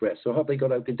current address? Or have they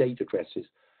got out-of-date addresses?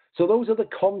 So those are the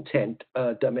content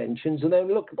dimensions. And then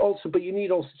but you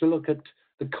need also to look at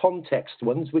the context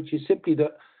ones, which is simply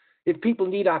that if people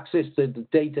need access to the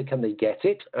data, can they get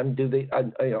it? And do they,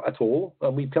 at all?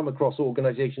 And we've come across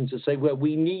organizations that say, well,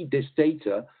 we need this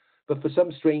data, but for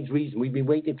some strange reason, we've been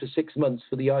waiting for 6 months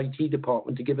for the IT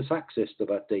department to give us access to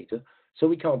that data, so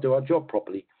we can't do our job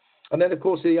properly. And then, of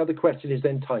course, the other question is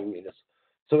then timeliness.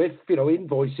 So if,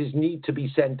 invoices need to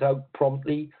be sent out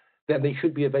promptly, then they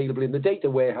should be available in the data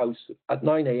warehouse at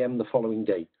 9 a.m. the following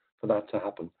day for that to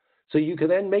happen. So you can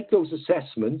then make those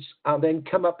assessments and then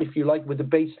come up, if you like, with a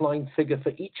baseline figure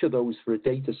for each of those for a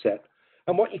data set.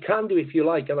 And what you can do, if you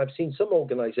like, and I've seen some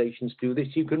organizations do this,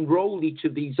 you can roll each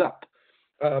of these up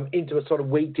into a sort of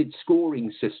weighted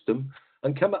scoring system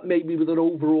and come up maybe with an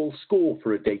overall score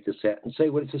for a data set and say,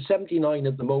 well, it's a 79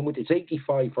 at the moment, it's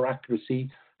 85 for accuracy,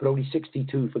 but only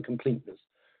 62 for completeness.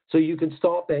 So you can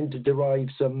start then to derive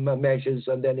some measures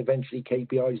and then eventually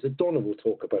KPIs that Donna will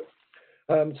talk about.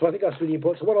 So I think that's really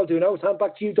important. So what I'll do now is hand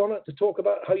back to you, Donna, to talk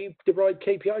about how you derive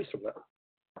KPIs from that.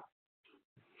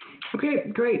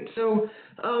 Okay, great. So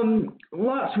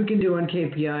lots we can do on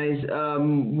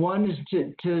KPIs. One is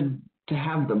to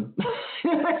have them.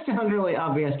 That sounds really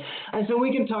obvious. And so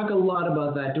we can talk a lot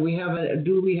about that. Do we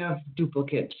have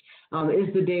duplicates?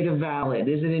 Is the data valid?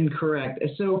 Is it incorrect?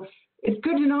 So it's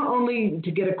good to not only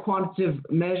to get a quantitative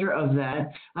measure of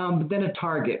that, but then a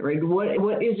target, right?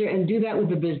 What is it? And do that with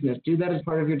the business. Do that as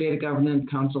part of your data governance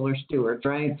council or stewards,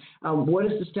 right? What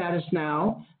is the status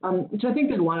now? So I think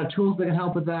there's a lot of tools that can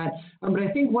help with that. But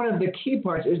I think one of the key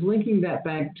parts is linking that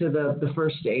back to the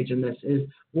first stage in this is,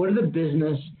 what are the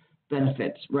business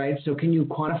benefits, right? So can you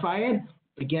quantify it?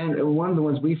 Again, one of the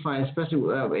ones we find,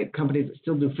 especially companies that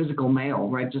still do physical mail,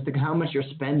 right? Just think how much you're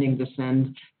spending to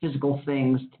send physical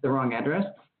things to the wrong address.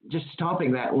 Just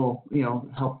stopping that will,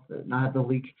 help not have the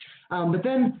leak. But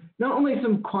then not only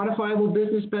some quantifiable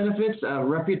business benefits,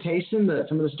 reputation,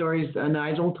 some of the stories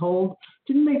Nigel told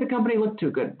didn't make the company look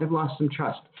too good. They've lost some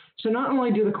trust. So not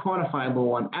only do the quantifiable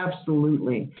one,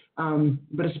 absolutely,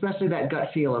 but especially that gut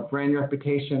feel of brand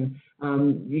reputation.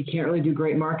 You can't really do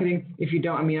great marketing if you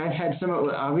don't. I mean, I've had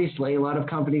obviously, a lot of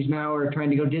companies now are trying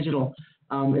to go digital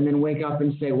and then wake up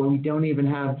and say, well, we don't even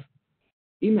have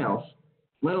emails,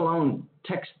 let alone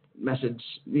text message,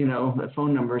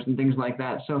 phone numbers and things like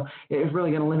that. So it's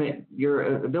really going to limit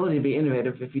your ability to be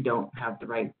innovative if you don't have the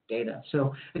right data.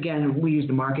 So again, we use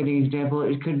the marketing example.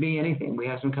 It could be anything. We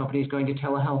have some companies going to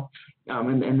telehealth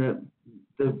and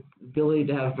the ability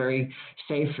to have very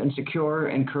safe and secure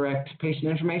and correct patient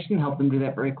information, help them do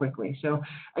that very quickly. So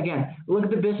again, look at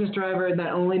the business driver, and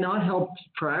that only not helps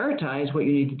prioritize what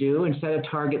you need to do and set a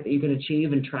target that you can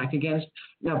achieve and track against,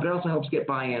 but it also helps get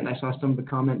buy-in. I saw some of the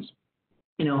comments.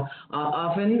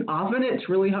 Often it's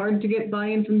really hard to get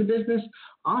buy-in from the business.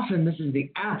 Often this is the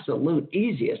absolute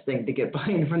easiest thing to get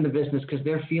buy-in from the business because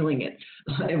they're feeling it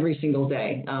every single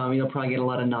day. You'll probably get a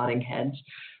lot of nodding heads.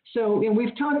 So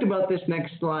we've talked about this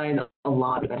next slide a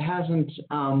lot, but it hasn't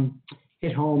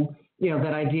hit home.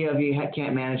 That idea of you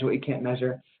can't manage what you can't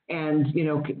measure. And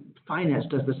finance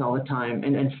does this all the time.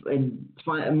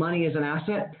 And money is an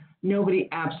asset. Nobody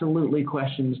absolutely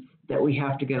questions that we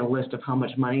have to get a list of how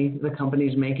much money the company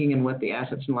is making and what the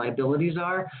assets and liabilities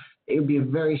are. it would be a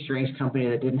very strange company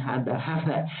that didn't have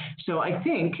that. So I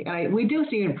think we do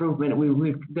see improvement.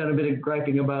 We've done a bit of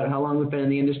griping about how long we've been in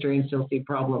the industry and still see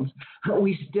problems.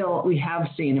 We have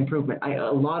seen improvement.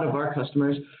 A lot of our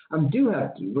customers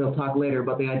we'll talk later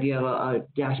about the idea of a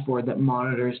dashboard that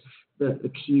monitors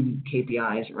the key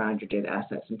KPIs around your data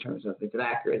assets in terms of is it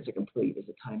accurate, is it complete, is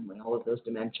it timely, all of those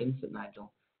dimensions that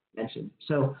Nigel mentioned.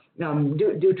 So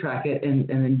do track it and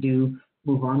then do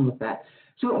move on with that.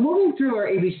 So moving through our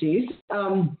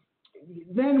ABCs,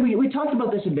 then we talked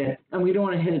about this a bit, and we don't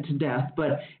want to hit it to death,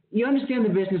 but you understand the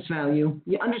business value,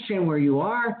 you understand where you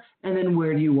are, and then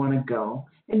where do you want to go.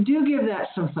 And do give that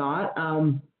some thought.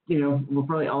 We're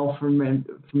probably all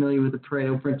familiar with the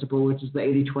Pareto principle, which is the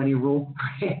 80-20 rule.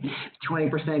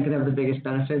 20% can have the biggest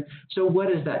benefit. So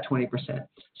what is that 20%?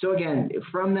 So again,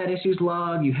 from that issues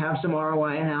log, you have some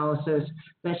ROI analysis.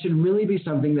 That should really be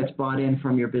something that's bought in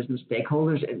from your business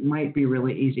stakeholders. It might be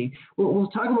really easy. We'll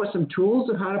talk about some tools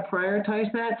of how to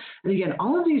prioritize that. And again,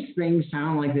 all of these things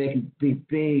sound like they can be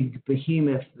big,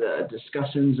 behemoth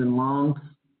discussions and long.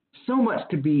 So much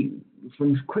to be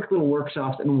from quick little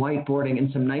workshops and whiteboarding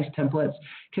and some nice templates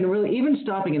can really, even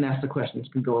stopping and ask the questions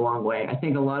can go a long way. I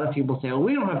think a lot of people say, oh,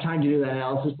 we don't have time to do that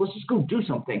analysis. Let's just go do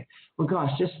something. Well,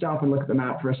 gosh, just stop and look at the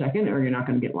map for a second or you're not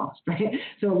going to get lost, right?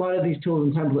 So a lot of these tools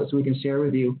and templates we can share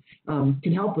with you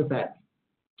can help with that.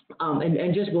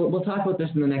 And just we'll talk about this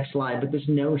in the next slide, but this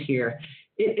note here,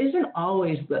 it isn't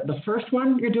always the first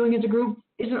one you're doing as a group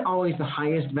isn't always the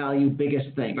highest value,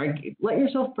 biggest thing, right? Let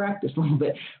yourself practice a little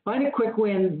bit. Find a quick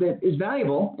win that is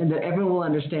valuable and that everyone will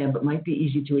understand, but might be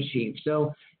easy to achieve.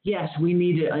 So yes, we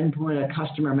need to implement a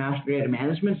customer master data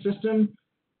management system.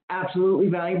 Absolutely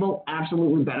valuable,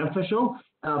 absolutely beneficial.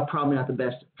 Probably not the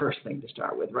best first thing to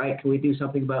start with, right? Can we do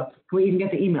something about, can we even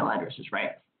get the email addresses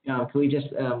right? Can we just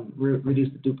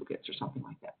reduce the duplicates or something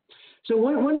like that? So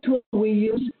one tool we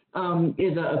use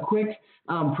is a quick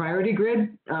priority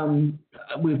grid.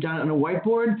 We've done it on a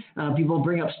whiteboard. People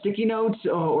bring up sticky notes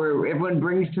or everyone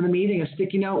brings to the meeting a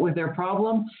sticky note with their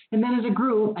problem. And then as a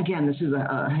group, again, this is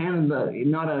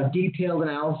not a detailed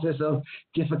analysis of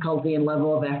difficulty and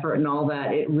level of effort and all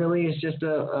that. It really is just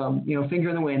a finger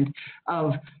in the wind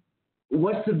of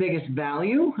what's the biggest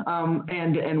value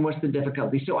and what's the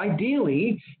difficulty. So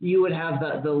ideally, you would have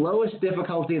the lowest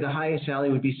difficulty, the highest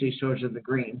value would be sort of the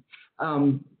green.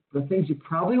 The things you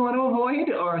probably want to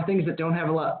avoid are things that don't have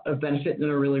a lot of benefit and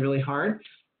are really, really hard.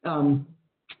 And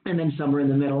then some are in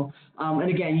the middle. And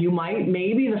again,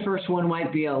 maybe the first one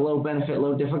might be a low benefit,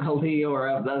 low difficulty,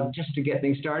 or just to get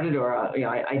things started, or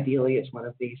ideally it's one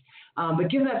of these. But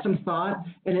give that some thought.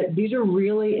 And these are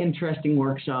really interesting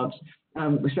workshops.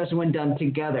 Especially when done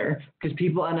together, because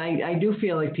people, and I do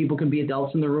feel like people can be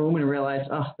adults in the room and realize,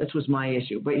 oh, this was my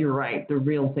issue. But you're right. The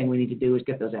real thing we need to do is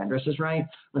get those addresses right.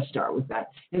 Let's start with that.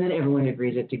 And then everyone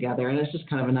agrees it together. And it's just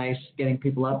kind of a nice getting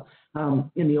people up.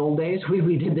 In the old days,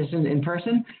 we did this in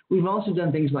person. We've also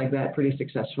done things like that pretty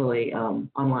successfully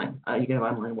online. You can have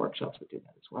online workshops that do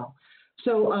that as well.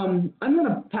 So I'm going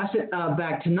to pass it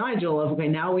back to Nigel. Okay,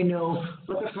 now we know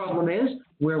what the problem is,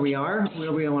 where we are,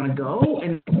 where we want to go,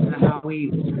 and how we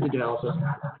develop this.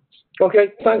 Okay,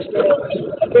 thanks.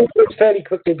 I'm going to do it fairly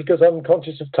quickly because I'm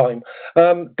conscious of time.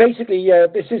 Basically,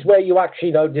 this is where you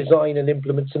actually now design and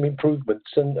implement some improvements.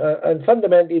 And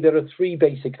fundamentally, there are three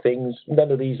basic things.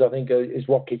 None of these, I think, is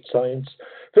rocket science.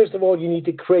 First of all, you need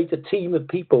to create a team of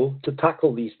people to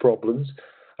tackle these problems.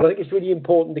 And I think it's really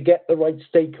important to get the right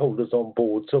stakeholders on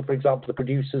board. So, for example, the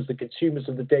producers, the consumers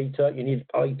of the data, you need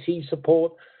IT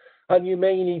support, and you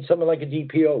may need someone like a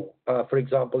DPO, for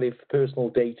example, if personal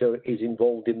data is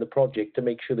involved in the project, to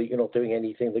make sure that you're not doing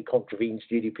anything that contravenes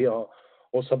GDPR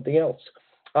or something else.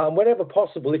 Whenever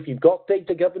possible, if you've got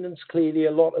data governance, clearly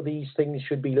a lot of these things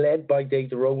should be led by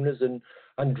data owners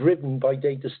and driven by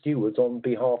data stewards on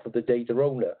behalf of the data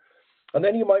owner. And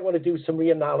then you might want to do some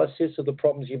reanalysis of the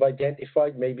problems you've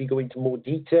identified, maybe go into more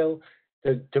detail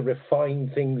to refine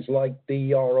things like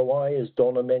the ROI, as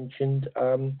Donna mentioned.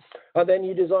 And then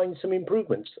you design some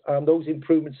improvements. Those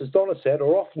improvements, as Donna said,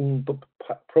 are often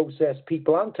process,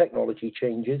 people, and technology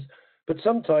changes. But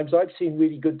sometimes I've seen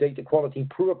really good data quality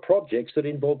projects that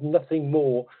involve nothing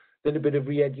more than a bit of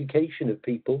re-education of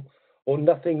people, or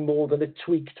nothing more than a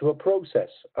tweak to a process,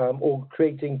 or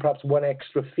creating perhaps one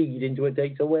extra feed into a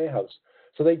data warehouse.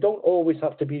 So they don't always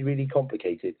have to be really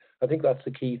complicated. I think that's the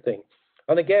key thing.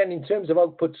 And again, in terms of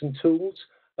outputs and tools,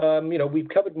 we've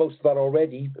covered most of that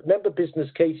already. Remember, business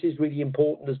case is really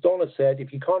important. As Donna said,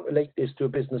 if you can't relate this to a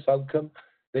business outcome,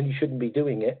 then you shouldn't be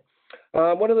doing it.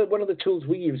 One of the tools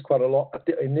we use quite a lot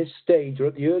in this stage, or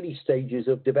at the early stages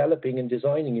of developing and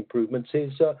designing improvements,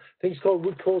 is things called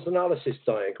root cause analysis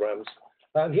diagrams.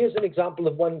 Here's an example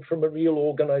of one from a real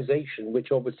organization,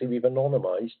 which obviously we've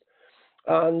anonymized.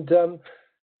 And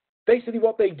basically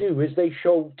what they do is they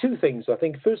show two things, I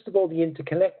think. First of all, the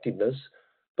interconnectedness,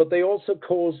 but they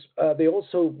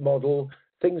also model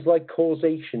things like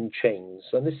causation chains.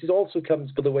 And this also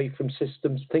comes, by the way, from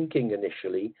systems thinking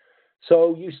initially.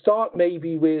 So you start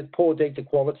maybe with poor data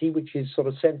quality, which is sort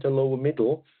of center, lower,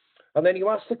 middle. And then you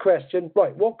ask the question,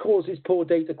 right, what causes poor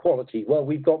data quality? Well,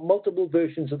 we've got multiple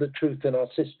versions of the truth in our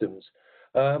systems.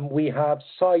 We have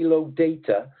siloed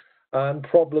data, and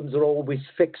problems are always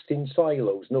fixed in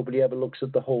silos. Nobody ever looks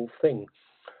at the whole thing.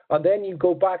 And then you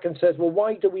go back and says, well,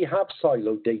 why do we have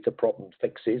siloed data problem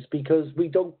fixes? Because we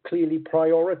don't clearly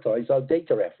prioritize our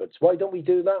data efforts. Why don't we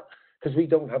do that? Because we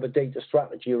don't have a data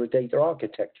strategy or a data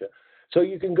architecture. So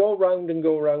you can go around and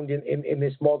go around in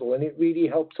this model, and it really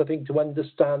helps, I think, to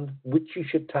understand which you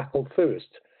should tackle first.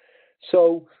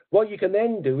 So what you can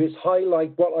then do is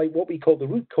highlight what we call the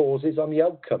root causes and the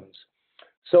outcomes.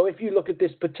 So if you look at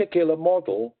this particular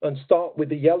model and start with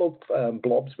the yellow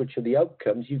blobs, which are the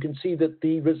outcomes, you can see that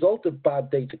the result of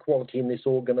bad data quality in this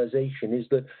organization is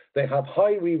that they have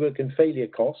high rework and failure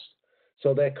costs.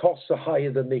 So their costs are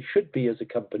higher than they should be as a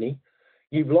company.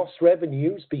 You've lost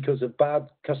revenues because of bad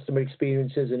customer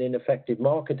experiences and ineffective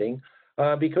marketing.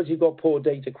 Because you've got poor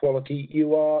data quality,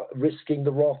 you are risking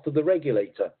the wrath of the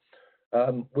regulator,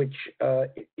 which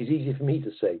is easy for me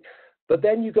to say. But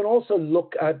then you can also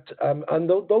look at, and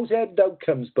those end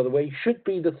outcomes, by the way, should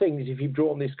be the things, if you've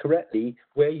drawn this correctly,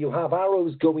 where you have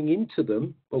arrows going into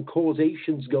them or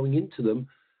causations going into them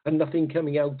and nothing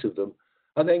coming out of them.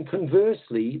 And then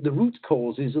conversely, the root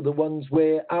causes are the ones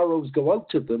where arrows go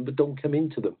out of them but don't come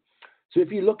into them. So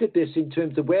if you look at this in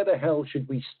terms of where the hell should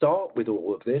we start with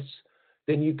all of this,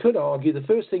 then you could argue the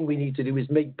first thing we need to do is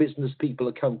make business people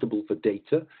accountable for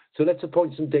data. So let's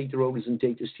appoint some data owners and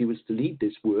data stewards to lead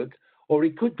this work. Or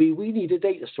it could be we need a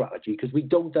data strategy because we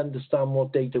don't understand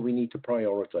what data we need to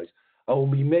prioritize. Or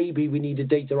maybe we need a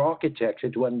data architecture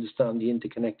to understand the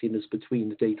interconnectedness between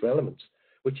the data elements,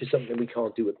 which is something we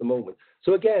can't do at the moment.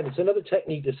 So again, it's another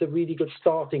technique that's a really good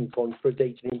starting point for a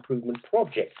data improvement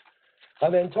project.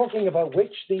 And then talking about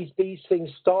which these things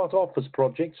start off as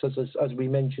projects, as we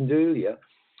mentioned earlier.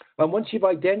 And once you've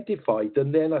identified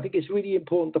them, then I think it's really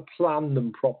important to plan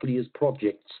them properly as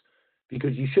projects,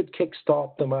 because you should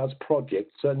kickstart them as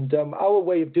projects. And our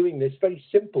way of doing this, very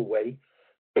simple way,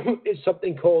 is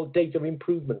something called data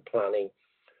improvement planning.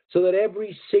 So that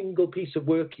every single piece of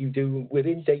work you do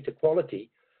within data quality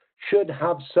should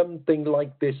have something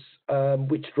like this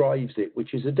which drives it,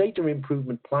 which is a data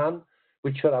improvement plan,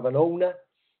 which should have an owner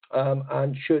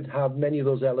and should have many of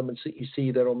those elements that you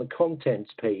see there on the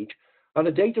contents page. And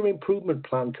a data improvement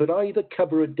plan could either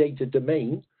cover a data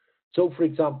domain. So, for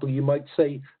example, you might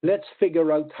say, let's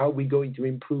figure out how we're going to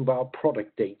improve our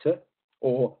product data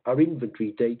or our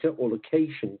inventory data or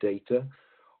location data.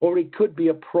 Or it could be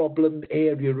a problem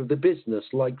area of the business,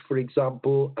 like, for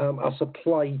example, a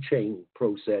supply chain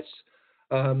process,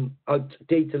 a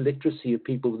data literacy of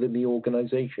people within the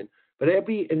organization. But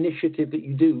every initiative that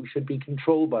you do should be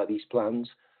controlled by these plans.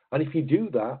 And if you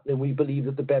do that, then we believe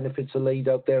that the benefits are laid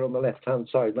out there on the left-hand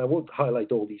side. And I won't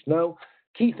highlight all these now.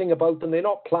 Key thing about them, they're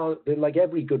not planned, they're like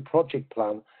every good project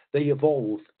plan, they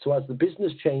evolve. So as the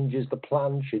business changes, the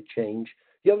plan should change.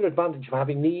 The other advantage of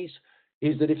having these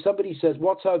is that if somebody says,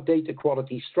 what's our data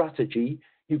quality strategy,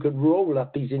 you can roll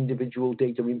up these individual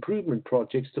data improvement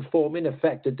projects to form, in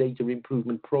effect, a data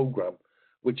improvement program,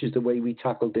 which is the way we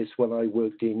tackled this when I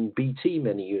worked in BT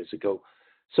many years ago.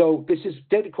 So this is,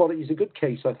 data quality is a good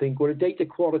case, I think, where a data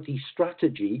quality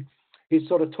strategy is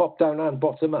sort of top down and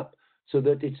bottom up, so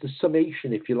that it's the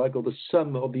summation, if you like, or the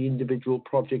sum of the individual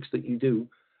projects that you do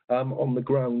on the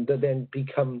ground that then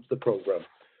become the program.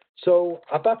 So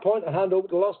at that point, I hand over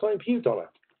the last time to you, Donna,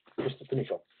 just to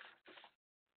finish off.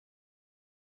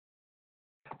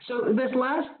 So this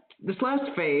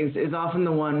last phase is often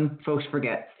the one folks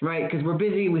forget, right? Because we're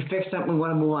busy, we fix something, we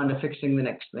want to move on to fixing the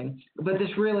next thing. But this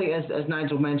really, as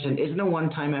Nigel mentioned, isn't a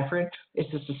one-time effort.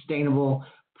 It's a sustainable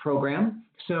program.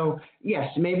 So yes,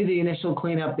 maybe the initial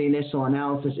cleanup, the initial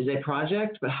analysis is a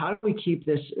project, but how do we keep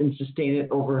this and sustain it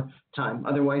over time?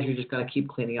 Otherwise, you're just going to keep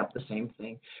cleaning up the same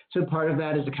thing. So part of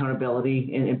that is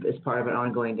accountability, and it's part of an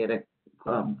ongoing data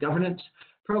governance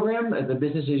program, the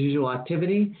business as usual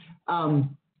activity.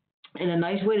 And a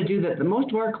nice way to do that most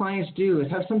of our clients do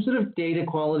is have some sort of data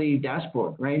quality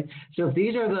dashboard, right? So if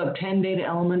these are the 10 data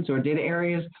elements or data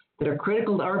areas that are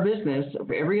critical to our business.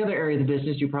 For every other area of the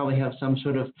business, you probably have some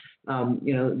sort of,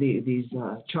 these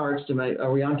charts to,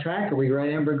 are we on track? Are we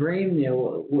red, amber, green?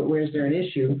 Where's there an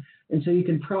issue? And so you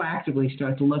can proactively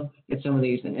start to look at some of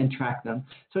these and track them.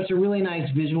 So it's a really nice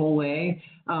visual way,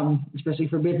 especially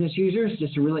for business users,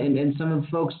 just to really, and some of the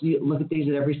folks look at these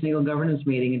at every single governance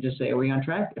meeting and just say, are we on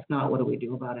track? If not, what do we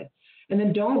do about it? And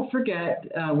then don't forget,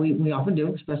 we often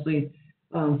do, especially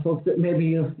folks that may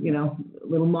be, a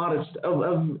little modest,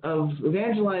 of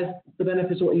evangelize the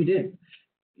benefits of what you did.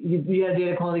 You had a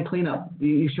data quality cleanup.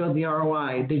 You showed the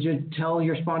ROI. Did you tell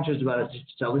your sponsors about it? Did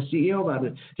you tell the CEO about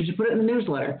it? Did you put it in the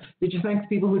newsletter? Did you thank the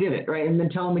people who did it, right? And then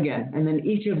tell them again. And then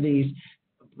each of these,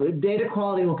 data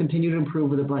quality will continue to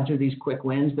improve with a bunch of these quick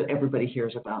wins that everybody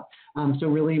hears about. So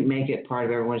really make it part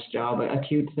of everyone's job. A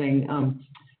cute thing,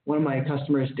 one of my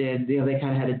customers did, they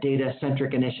kind of had a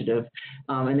data-centric initiative,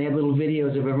 and they had little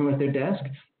videos of everyone at their desk.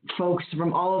 Folks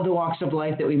from all of the walks of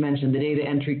life that we mentioned, the data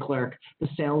entry clerk, the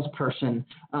salesperson,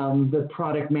 the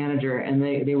product manager, and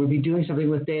they would be doing something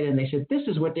with data, and they said, this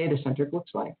is what data-centric looks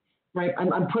like, right?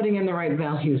 I'm putting in the right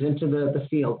values into the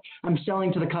field. I'm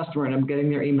selling to the customer, and I'm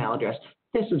getting their email address.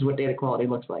 This is what data quality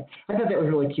looks like. I thought that was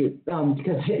really cute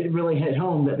because it really hit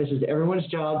home that this is everyone's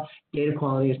job. Data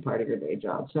quality is part of your day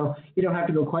job. So you don't have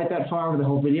to go quite that far with the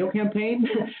whole video campaign,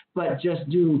 but just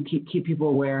do keep people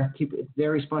aware, keep it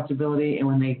their responsibility. And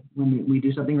when we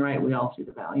do something right, we all see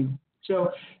the value.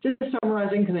 So just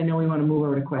summarizing, because I know we want to move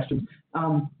over to questions.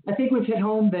 I think we've hit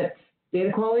home that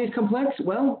data quality is complex.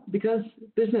 Well, because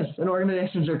business and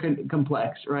organizations are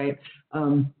complex, right?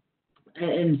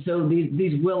 And so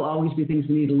these will always be things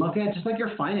we need to look at, just like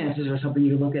your finances are something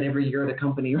you look at every year at a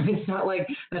company, right? It's not like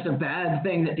that's a bad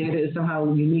thing that data is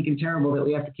somehow unique and terrible that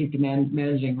we have to keep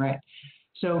managing, right?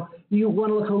 So you want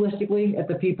to look holistically at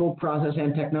the people, process,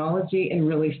 and technology and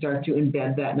really start to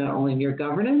embed that not only in your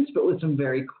governance, but with some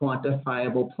very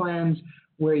quantifiable plans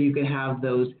where you can have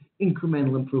those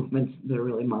incremental improvements that are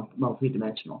really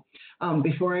multidimensional.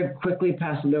 Before I quickly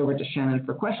pass it over to Shannon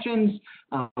for questions,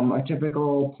 our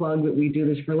typical plug that we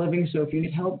do this for a living, so if you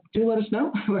need help, do let us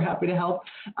know. We're happy to help.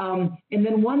 And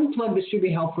then one plug that should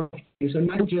be helpful for you. So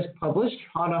not just published,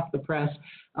 hot off the press,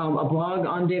 a blog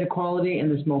on data quality and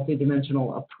this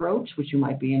multidimensional approach, which you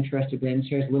might be interested in,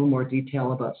 shares a little more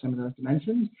detail about some of those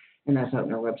dimensions. And that's out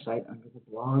on our website under the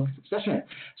blog session.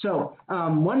 So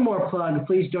one more plug,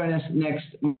 please join us next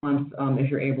month if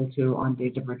you're able to on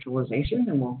data virtualization,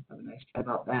 and we'll have a nice chat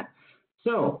about that.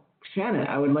 So Shannon,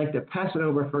 I would like to pass it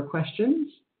over for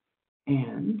questions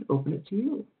and open it to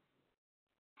you.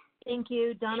 Thank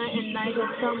you, Donna and Nigel,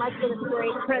 so much for this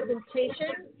great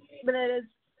presentation. But it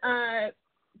is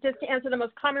just to answer the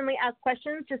most commonly asked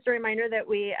questions, just a reminder that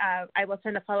I will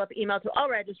send a follow-up email to all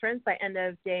registrants by end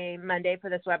of day Monday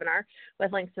for this webinar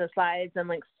with links to the slides and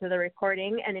links to the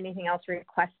recording and anything else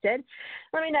requested.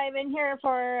 Let me dive in here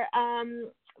for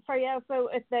you. So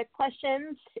with the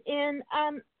questions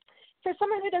for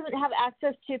someone who doesn't have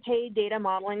access to paid data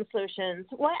modeling solutions,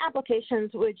 what applications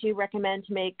would you recommend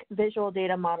to make visual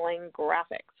data modeling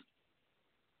graphics?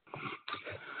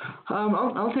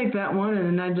 I'll take that one, and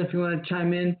then Nigel, if you want to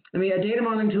chime in. I mean, a data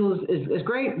modeling tool is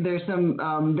great. There's some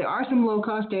there are some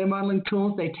low-cost data modeling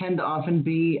tools. They tend to often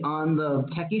be on the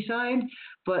techie side,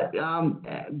 but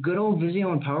good old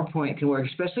Visio and PowerPoint can work,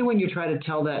 especially when you try to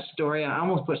tell that story. I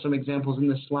almost put some examples in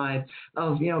the slide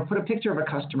of, put a picture of a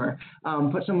customer,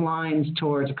 put some lines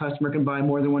towards a customer can buy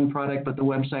more than one product, but the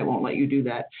website won't let you do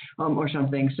that, or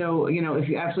something. So, if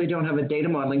you absolutely don't have a data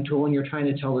modeling tool and you're trying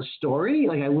to tell the story,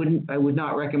 like I would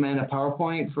not recommend a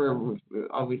PowerPoint for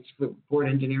board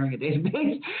engineering a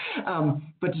database,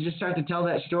 but to just start to tell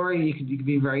that story, you could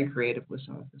be very creative with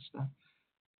some of this stuff.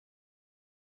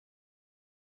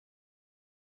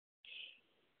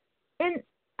 And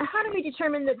how do we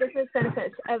determine the business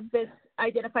benefits of this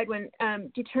identified when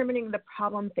determining the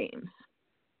problem themes?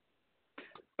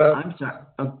 I'm sorry.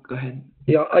 Oh, go ahead.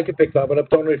 Yeah, I could pick that one up,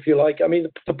 Donna, if you like. I mean,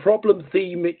 the problem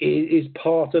theme is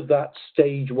part of that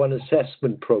stage one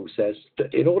assessment process.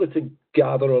 In order to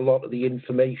gather a lot of the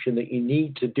information that you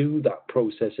need to do that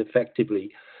process effectively,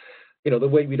 the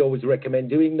way we'd always recommend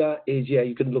doing that is,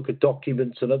 you can look at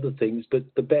documents and other things, but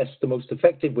the most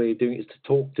effective way of doing it is to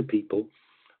talk to people.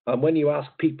 And when you ask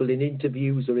people in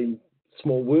interviews or in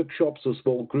small workshops or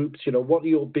small groups, what are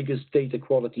your biggest data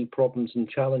quality problems and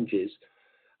challenges?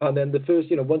 And then the first,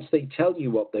 once they tell you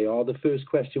what they are, the first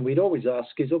question we'd always ask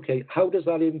is, okay, how does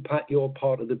that impact your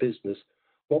part of the business?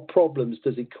 What problems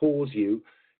does it cause you?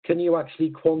 Can you actually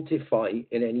quantify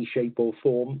in any shape or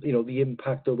form, the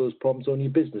impact of those problems on your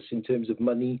business in terms of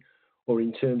money or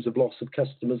in terms of loss of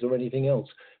customers or anything else.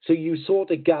 So you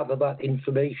sort of gather that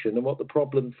information, and what the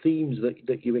problem themes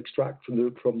that you extract from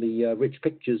the rich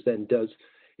pictures then does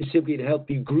is simply to help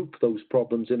you group those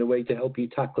problems in a way to help you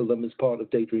tackle them as part of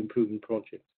data improvement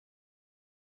projects.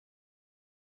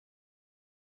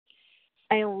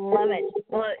 I love it.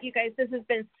 Well, you guys, this has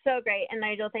been so great. And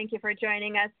Nigel, thank you for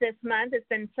joining us this month. It's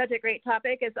been such a great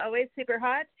topic. It's always super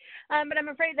hot. But I'm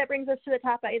afraid that brings us to the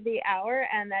top of the hour,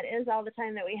 and that is all the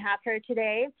time that we have for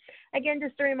today. Again,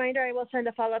 just a reminder, I will send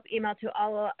a follow-up email to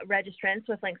all registrants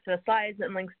with links to the slides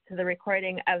and links to the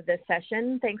recording of this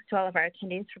session. Thanks to all of our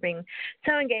attendees for being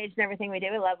so engaged in everything we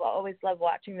do. We always love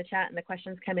watching the chat and the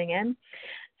questions coming in.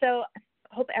 So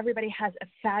I hope everybody has a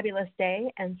fabulous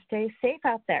day and stay safe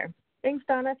out there. Thanks,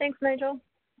 Donna. Thanks, Nigel.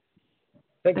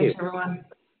 Thank you. Thanks, everyone.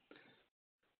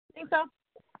 Thanks, all.